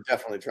 I would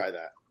definitely try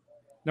that.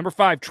 Number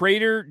 5,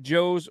 Trader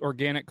Joe's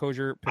Organic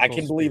Kosher Pickles. I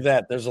can believe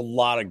that. There's a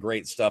lot of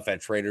great stuff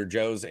at Trader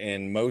Joe's,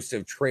 and most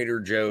of Trader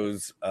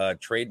Joe's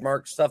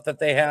trademark stuff that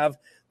they have,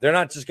 they're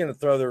not just going to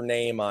throw their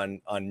name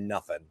on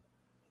nothing.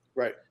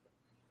 Right.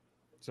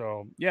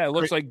 So yeah, it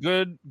looks like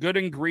good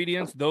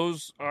ingredients.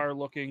 Those are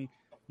looking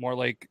more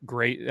like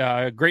great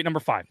number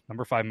 5.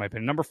 Number 5 in my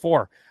opinion. Number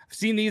 4. I've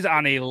seen these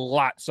on a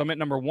lot. Some at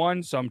number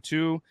 1, some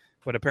 2,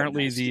 but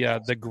apparently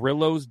the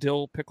Grillo's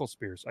Dill Pickle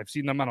Spears. I've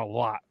seen them on a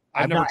lot.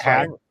 I've never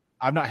tried.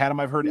 I've not had them.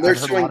 I've heard They're I've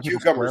heard a showing lot of people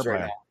cucumbers swear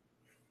right by now.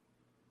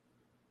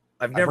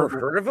 I've never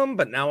heard of them,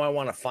 but now I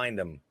want to find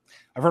them.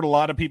 I've heard a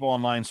lot of people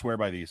online swear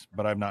by these,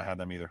 but I've not had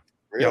them either.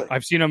 Really? Yeah,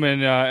 I've seen them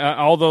in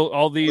although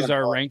all these Yeah.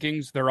 are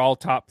rankings, they're all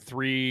top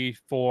 3,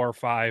 4,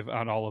 5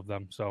 on all of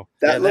them. So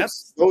Those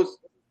look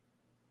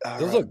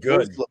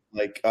good. Those look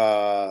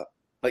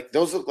like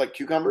those look like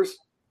cucumbers,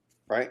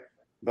 right?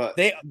 But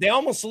They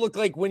almost look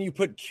like when you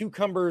put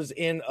cucumbers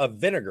in a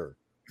vinegar.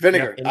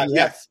 vinegar. Yeah, and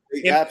Yes.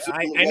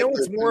 I know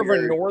it's more of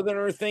a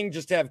northerner thing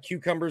just to have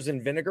cucumbers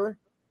and vinegar.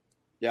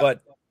 Yeah.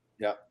 But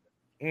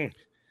Yeah.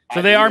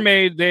 So they are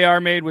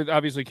made with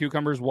obviously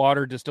cucumbers,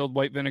 water, distilled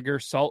white vinegar,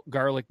 salt,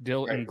 garlic,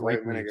 dill, and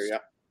grape vinegar. leaves. Yeah.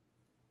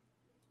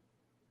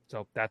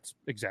 So that's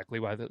exactly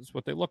why that's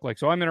what they look like.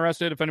 So I'm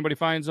interested. If anybody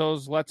finds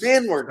those, let's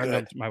Man, we're send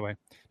them good. my way.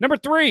 Number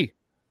 3.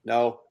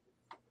 No.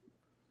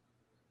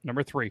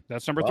 Number 3.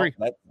 That's number well,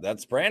 3.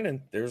 that's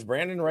Brandon. There's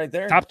Brandon right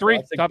there. Top 3.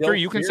 Classic Top Dill 3.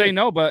 You can Spear. say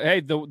no, but hey,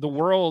 the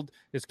world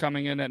is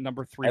coming in at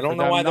number 3. I don't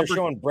know why they're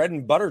showing bread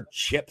and butter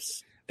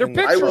chips. Their in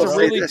pictures will are say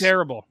really this.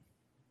 terrible.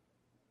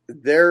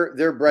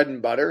 Their bread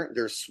and butter,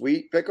 their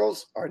sweet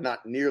pickles are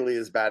not nearly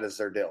as bad as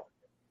their dill.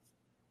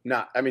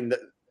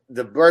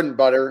 The bread and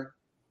butter,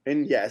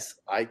 and yes,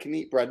 I can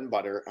eat bread and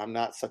butter. I'm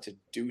not such a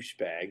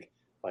douchebag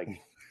like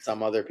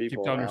some other Keep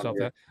people. telling around yourself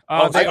here.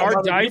 that. They some are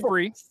other dye people.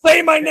 free.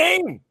 Say my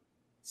name.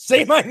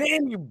 Say my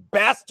name, you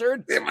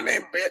bastard. Say my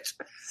name, bitch.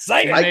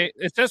 Say And it.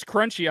 it says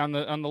crunchy on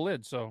the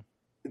lid. So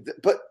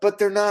But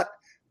they're not.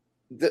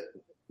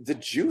 The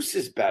juice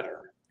is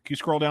better. Can you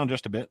scroll down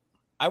just a bit?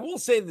 I will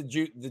say the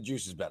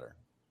juice is better.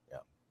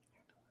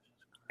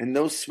 And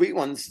those sweet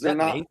ones, they're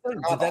not.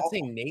 Nathan? Did that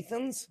say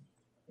Nathan's?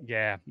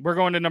 yeah, we're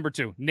going to number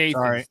 2. Nathan's.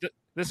 Sorry.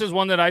 This is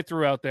one that I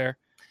threw out there.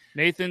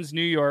 Nathan's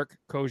New York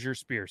Kosher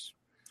Spears.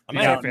 I These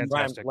mean, are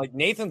fantastic. like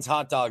Nathan's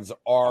hot dogs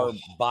are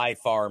by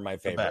far my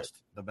The favorite.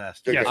 best. They're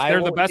Yes, good. I they're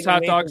the will best eat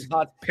hot Nathan's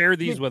dogs. Pair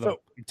these with them.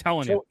 I'm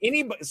telling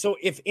you. So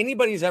if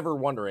anybody's ever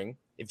wondering,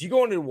 if you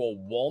go into a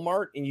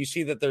Walmart and you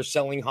see that they're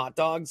selling hot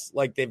dogs,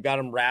 like they've got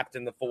them wrapped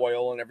in the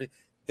foil and everything,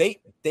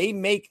 they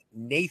make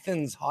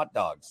Nathan's hot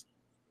dogs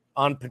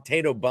on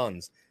potato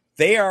buns.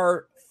 They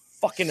are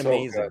fucking So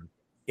amazing. good.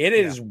 It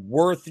is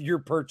worth your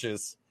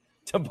purchase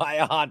to buy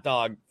a hot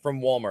dog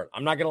from Walmart.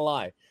 I'm not gonna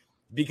lie,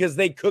 because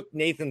they cook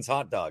Nathan's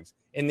hot dogs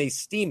and they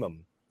steam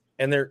them,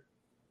 and they're.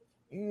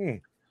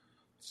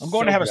 I'm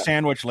going to have a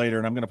sandwich later,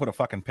 and I'm going to put a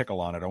fucking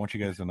pickle on it. I want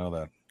you guys to know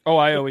that. Oh,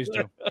 I always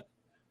do.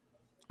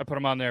 I put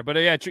them on there. But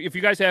yeah, if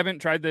you guys haven't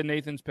tried the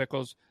Nathan's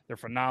pickles, they're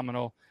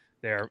phenomenal.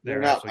 They're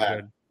They're not absolutely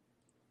bad. good.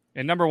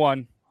 And number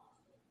 1,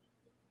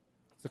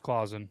 the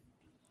Clausen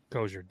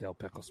kosher dill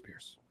pickle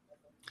spears.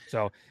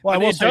 So Well, I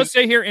but will it does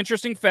say here,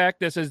 interesting fact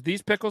that says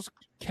these pickles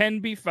can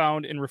be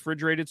found in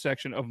refrigerated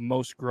section of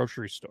most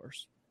grocery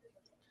stores.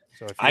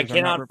 So if I yours are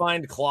cannot not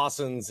find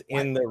Clausen's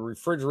in the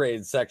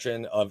refrigerated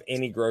section of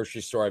any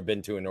grocery store I've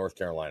been to in North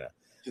Carolina.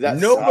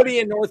 Nobody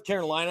in North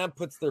Carolina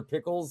puts their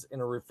pickles in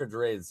a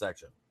refrigerated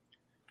section.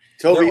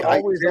 Toby, They're I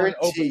always on open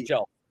guarantee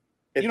shelf.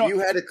 if you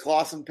had a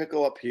Clausen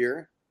pickle up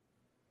here,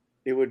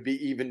 it would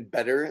be even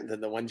better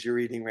than the ones you're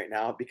eating right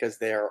now because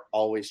they are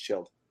always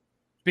chilled.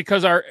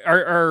 because our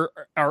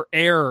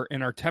air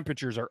and our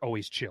temperatures are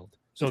always chilled.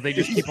 So they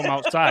just keep them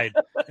outside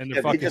and they're Yeah,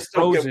 they fucking just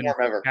don't get frozen warm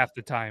ever. half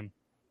the time.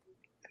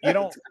 You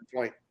know, That's a good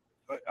point.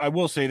 I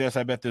will say this.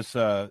 I bet this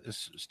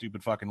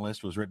stupid fucking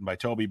list was written by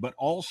Toby, but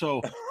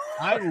also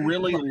I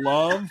really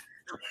love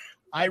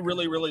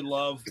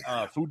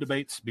food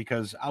debates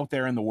because out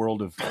there in the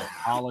world of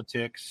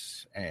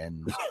politics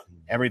and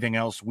everything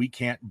else, we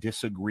can't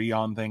disagree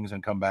on things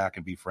and come back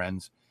and be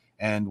friends.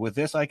 And with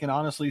this, I can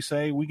honestly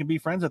say we can be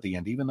friends at the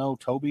end, even though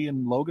Toby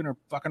and Logan are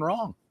fucking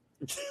wrong.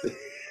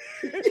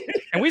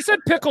 And we said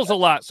pickles a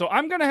lot, so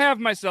I'm going to have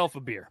myself a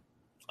beer.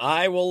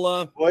 I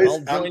will Boys, I'll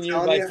join I'm you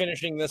telling by you.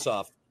 finishing this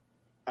off.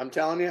 I'm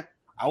telling you,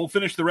 I will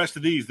finish the rest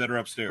of these that are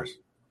upstairs.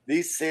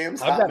 these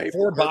Sam's I've hot got maple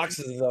 4 cookies-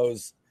 boxes of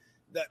those.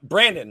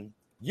 Brandon,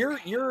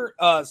 you're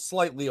a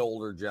slightly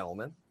older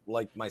gentleman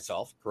like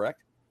myself,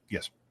 correct?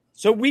 Yes.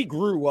 So we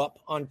grew up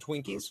on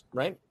Twinkies,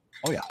 right?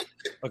 Oh, yeah.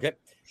 Okay.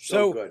 So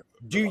So good.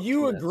 do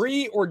you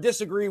agree or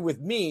disagree with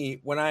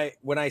me when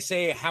I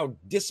say how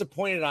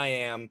disappointed I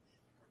am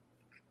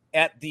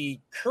at the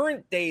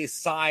current day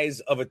size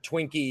of a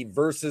Twinkie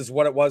versus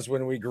what it was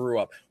when we grew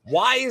up?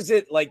 Why is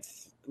it like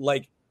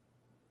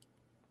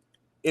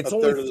it's A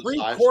third only of the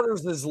size?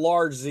 3/4 as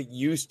large as it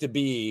used to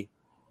be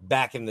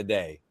back in the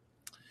day?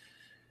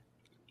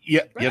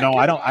 Yeah, you know,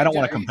 I don't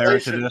want to compare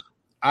it to Inflation. this.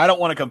 I don't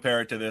want to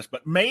compare it to this,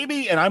 but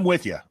maybe, and I'm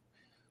with you,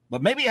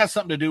 but maybe it has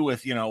something to do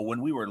with, you know,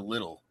 when we were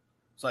little,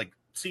 it's like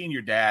seeing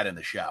your dad in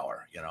the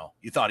shower, you know,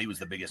 you thought he was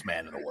the biggest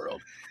man in the world.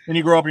 Then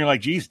you grow up and you're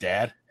like, geez,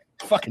 Dad,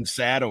 fucking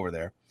sad over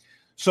there.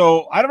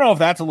 So I don't know if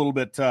that's a little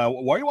bit,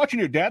 why are you watching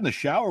your dad in the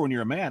shower when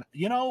you're a man?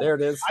 You know, There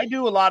it is. I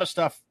do a lot of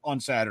stuff on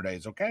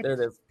Saturdays. Okay.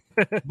 There it is.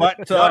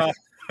 But,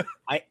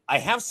 I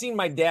have seen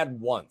my dad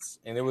once,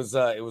 and it was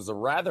a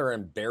rather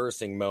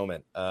embarrassing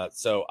moment.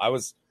 So I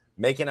was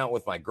making out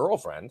with my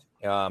girlfriend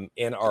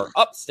in our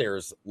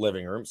upstairs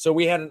living room. So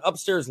we had an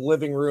upstairs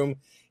living room,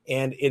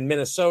 and in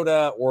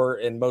Minnesota or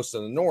in most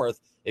of the North,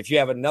 if you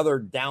have another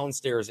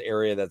downstairs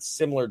area that's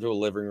similar to a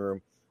living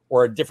room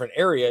or a different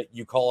area,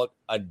 you call it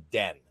a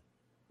den,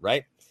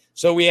 right?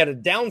 So we had a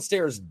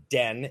downstairs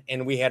den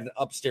and we had an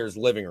upstairs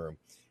living room,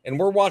 and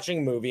we're watching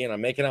a movie, and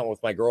I'm making out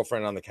with my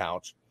girlfriend on the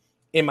couch.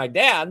 And my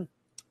dad,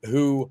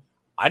 who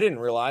I didn't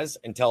realize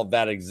until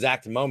that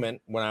exact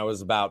moment when I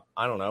was about,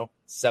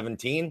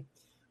 17,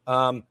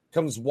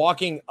 comes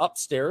walking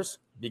upstairs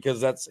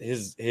because that's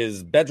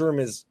his bedroom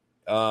is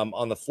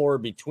on the floor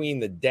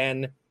between the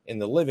den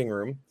and the living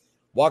room.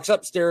 Walks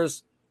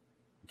upstairs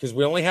because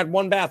we only had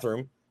one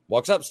bathroom.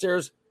 Walks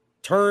upstairs,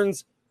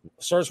 turns,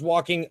 starts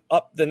walking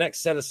up the next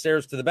set of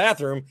stairs to the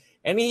bathroom,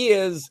 and he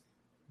is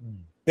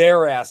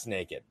bare ass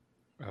naked.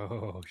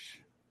 Oh,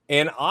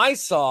 And I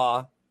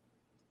saw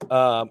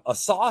a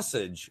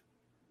sausage,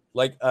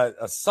 like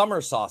a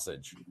summer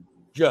sausage,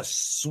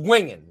 just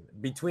swinging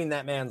between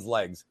that man's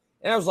legs.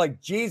 And I was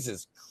like,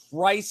 Jesus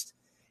Christ.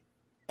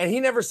 And he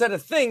never said a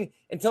thing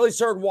until he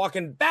started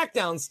walking back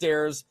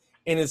downstairs,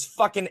 and his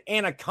fucking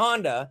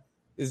anaconda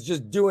is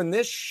just doing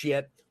this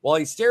shit while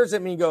he stares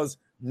at me and goes,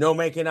 no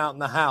making out in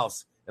the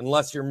house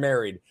unless you're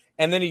married.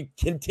 And then he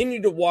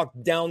continued to walk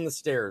down the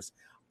stairs.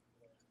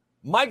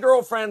 My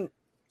girlfriend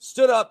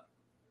stood up,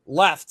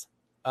 left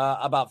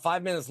about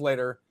 5 minutes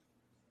later,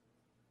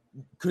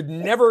 could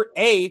never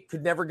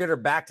get her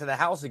back to the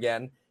house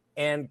again,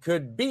 and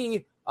could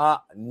B,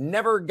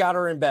 never got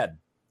her in bed.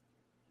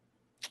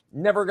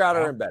 Never got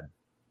her in bed.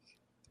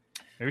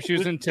 maybe she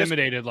was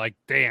intimidated. Like,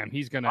 damn,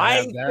 he's gonna I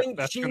have that. think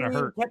That's she gonna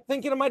hurt. kept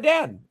thinking of my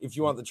dad. If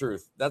you want the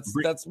truth, that's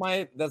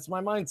my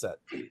mindset.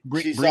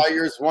 She saw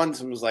yours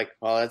once and was like,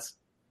 "Well, that's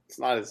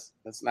not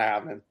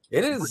happening."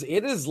 It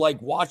is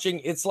like watching.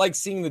 It's like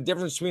seeing the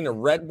difference between a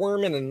red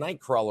worm and a night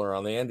crawler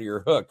on the end of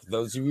your hook.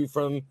 Those of you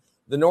from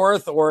the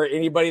north or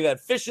anybody that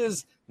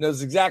fishes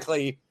knows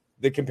exactly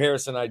the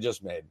comparison I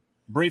just made.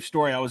 Brief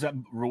story. I was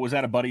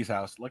at a buddy's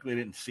house. Luckily, I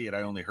didn't see it.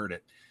 I only heard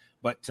it.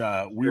 But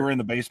we were in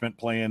the basement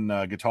playing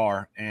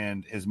guitar,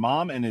 and his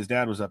mom and his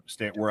dad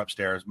were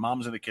upstairs.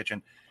 Mom's in the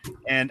kitchen,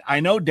 and I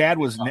know Dad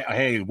was.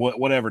 Hey,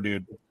 whatever,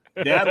 dude.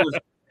 Dad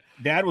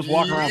was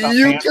walking around without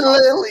pants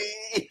on.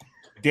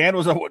 Dad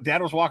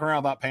was walking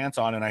around without pants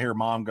on, and I hear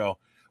Mom go,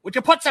 "Would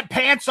you put some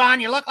pants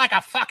on? You look like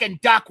a fucking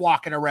duck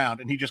walking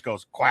around." And he just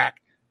goes quack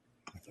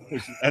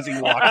as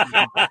he walks.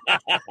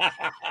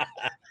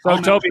 So,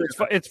 Toby,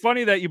 it's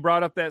funny that you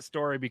brought up that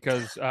story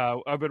because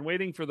I've been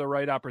waiting for the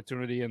right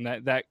opportunity, and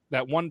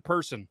that one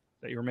person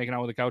that you were making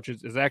out with the couch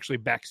is actually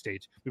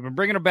backstage. We've been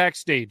bringing her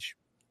backstage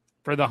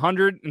for the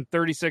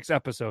 136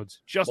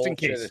 episodes, just in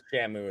Bullshit case. if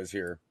Shamu is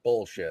here.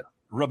 Bullshit.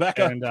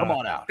 Rebecca, And, come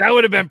on out. That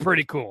would have been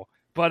pretty cool.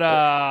 But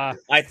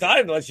I thought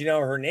I'd let you know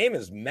her name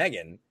is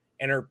Megan,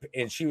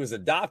 and she was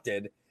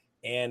adopted.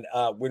 And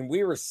when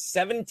we were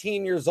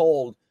 17 years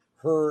old,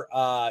 her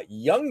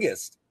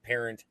youngest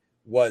parent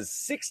was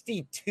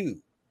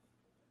 62.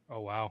 oh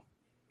wow,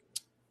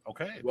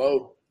 Okay.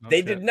 Whoa. No They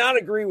shit. did not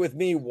agree with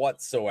me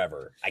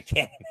whatsoever. I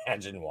can't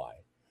imagine why.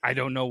 I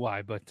don't know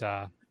why, but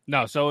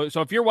no. So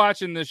if you're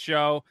watching this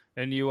show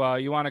and you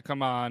want to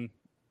come on,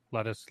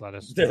 let us.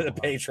 They're the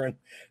patron.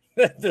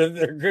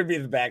 They're could be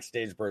the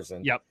backstage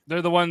person. Yep,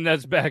 they're the one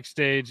that's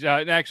backstage.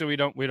 Actually,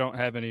 we don't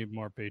have any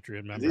more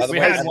Patreon members. By the We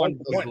way, had one.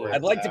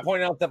 I'd like to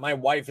point out that my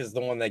wife is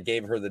the one that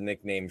gave her the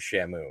nickname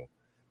Shamu.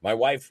 My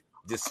wife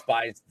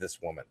despised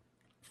this woman.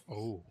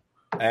 Oh,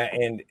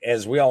 And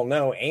as we all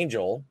know,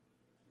 Angel,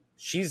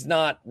 she's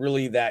not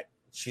that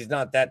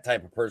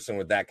type of person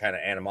with that kind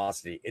of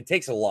animosity. It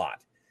takes a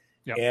lot.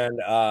 Yep.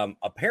 And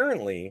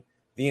apparently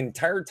the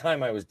entire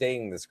time I was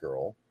dating this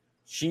girl,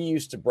 she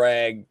used to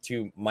brag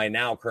to my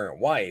now current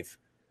wife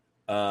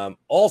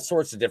all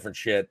sorts of different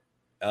shit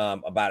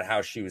about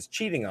how she was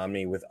cheating on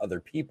me with other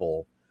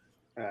people.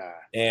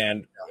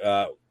 And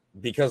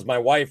because my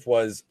wife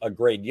was a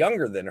grade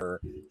younger than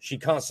her, she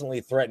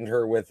constantly threatened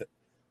her with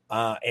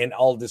and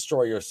I'll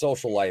destroy your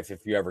social life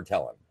if you ever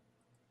tell him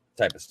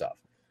type of stuff.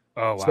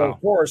 oh wow. So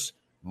of course,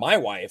 my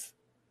wife,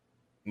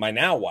 my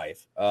now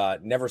wife,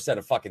 never said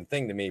a fucking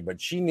thing to me,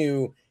 but she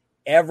knew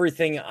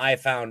everything I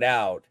found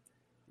out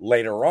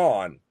later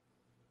on.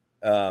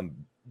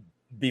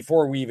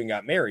 Before we even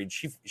got married,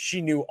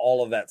 she knew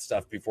all of that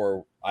stuff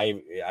before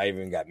I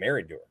even got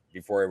married to her,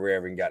 before we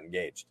ever even got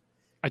engaged.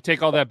 I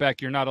take all that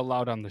back. You're not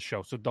allowed on the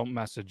show, so don't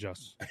message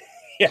us.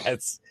 Yeah,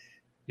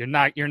 You're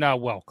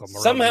not welcome.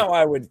 somehow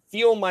I would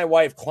feel my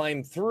wife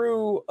climb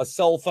through a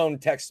cell phone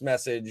text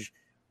message,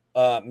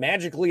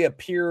 magically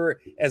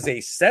appear as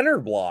a center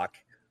block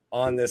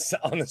on this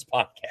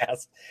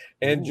podcast,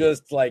 and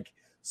just like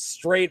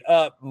straight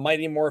up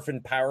Mighty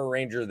Morphin Power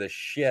Ranger the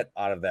shit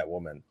out of that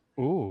woman.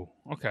 Ooh,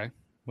 okay.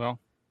 Well,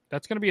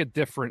 that's going to be a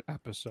different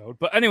episode.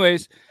 But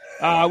anyways,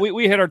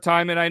 we hit our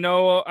time, and I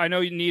know,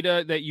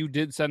 Nita, that you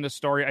did send a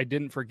story. I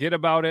didn't forget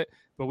about it,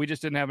 but we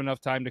just didn't have enough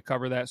time to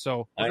cover that.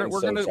 So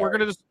we're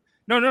gonna just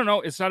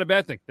no, it's not a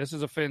bad thing. This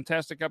is a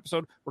fantastic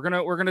episode. We're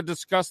gonna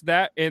discuss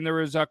that, and there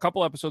was a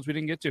couple episodes we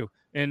didn't get to,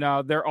 and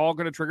they're all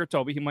gonna trigger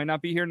Toby. He might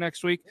not be here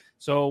next week,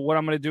 so what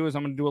I'm gonna do is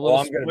I'm gonna do a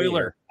little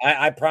spoiler.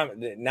 I promise.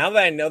 Now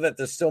that I know that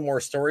there's still more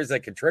stories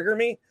that could trigger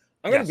me,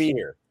 I'm gonna be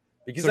here.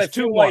 Because there's I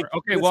feel two more. like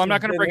Okay, well, I'm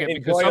not going to bring it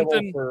because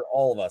something for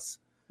all of us.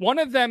 One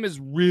of them is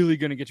really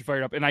going to get you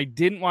fired up, and I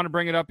didn't want to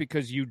bring it up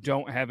because you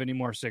don't have any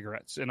more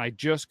cigarettes, and I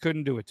just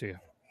couldn't do it to you.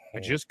 I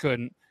just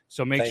couldn't.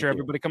 So make sure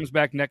everybody comes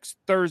back next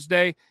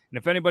Thursday, and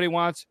if anybody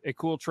wants a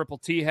cool Triple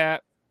T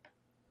hat,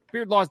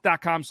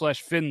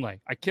 beardlaws.com/Finlay.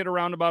 I kid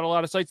around about a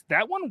lot of sites.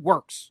 That one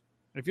works.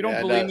 And if you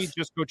don't believe me,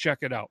 just go check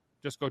it out.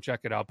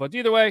 But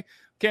either way,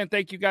 can't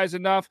thank you guys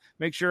enough.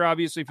 Make sure,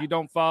 obviously, if you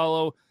don't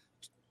follow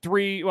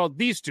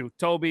these two,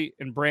 Toby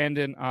and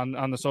Brandon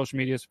on the social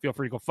medias, feel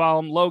free to go follow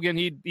him. Logan,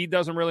 he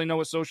doesn't really know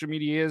what social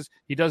media is.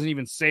 He doesn't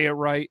even say it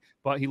right,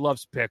 but he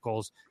loves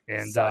pickles.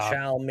 And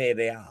social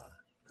media.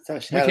 We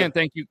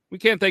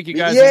can't thank you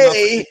guys enough for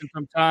taking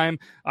some time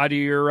out of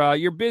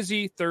your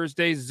busy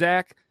Thursday.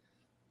 Zach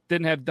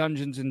didn't have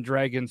Dungeons and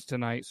Dragons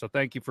tonight, so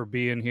thank you for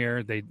being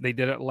here. They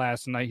did it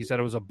last night. He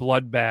said it was a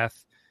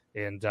bloodbath.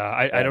 And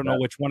I don't know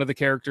which one of the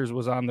characters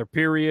was on their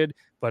period,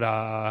 but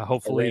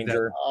hopefully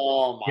that.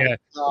 Oh my God.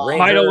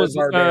 Midel was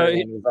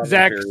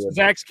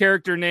Zach's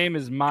character name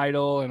is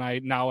Midel, and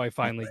I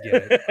finally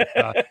get it.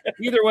 But,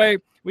 either way,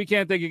 we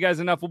can't thank you guys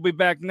enough. We'll be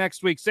back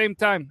next week, same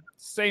time,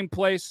 same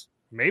place.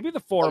 Maybe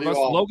the four of us.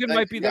 Logan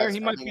might be there. He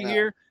might be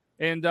here.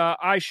 And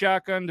I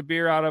shotgunned a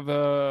beer out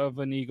of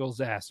an eagle's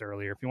ass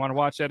earlier. If you want to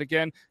watch that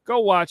again,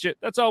 go watch it.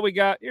 That's all we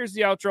got. Here's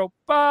the outro.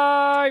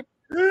 Bye.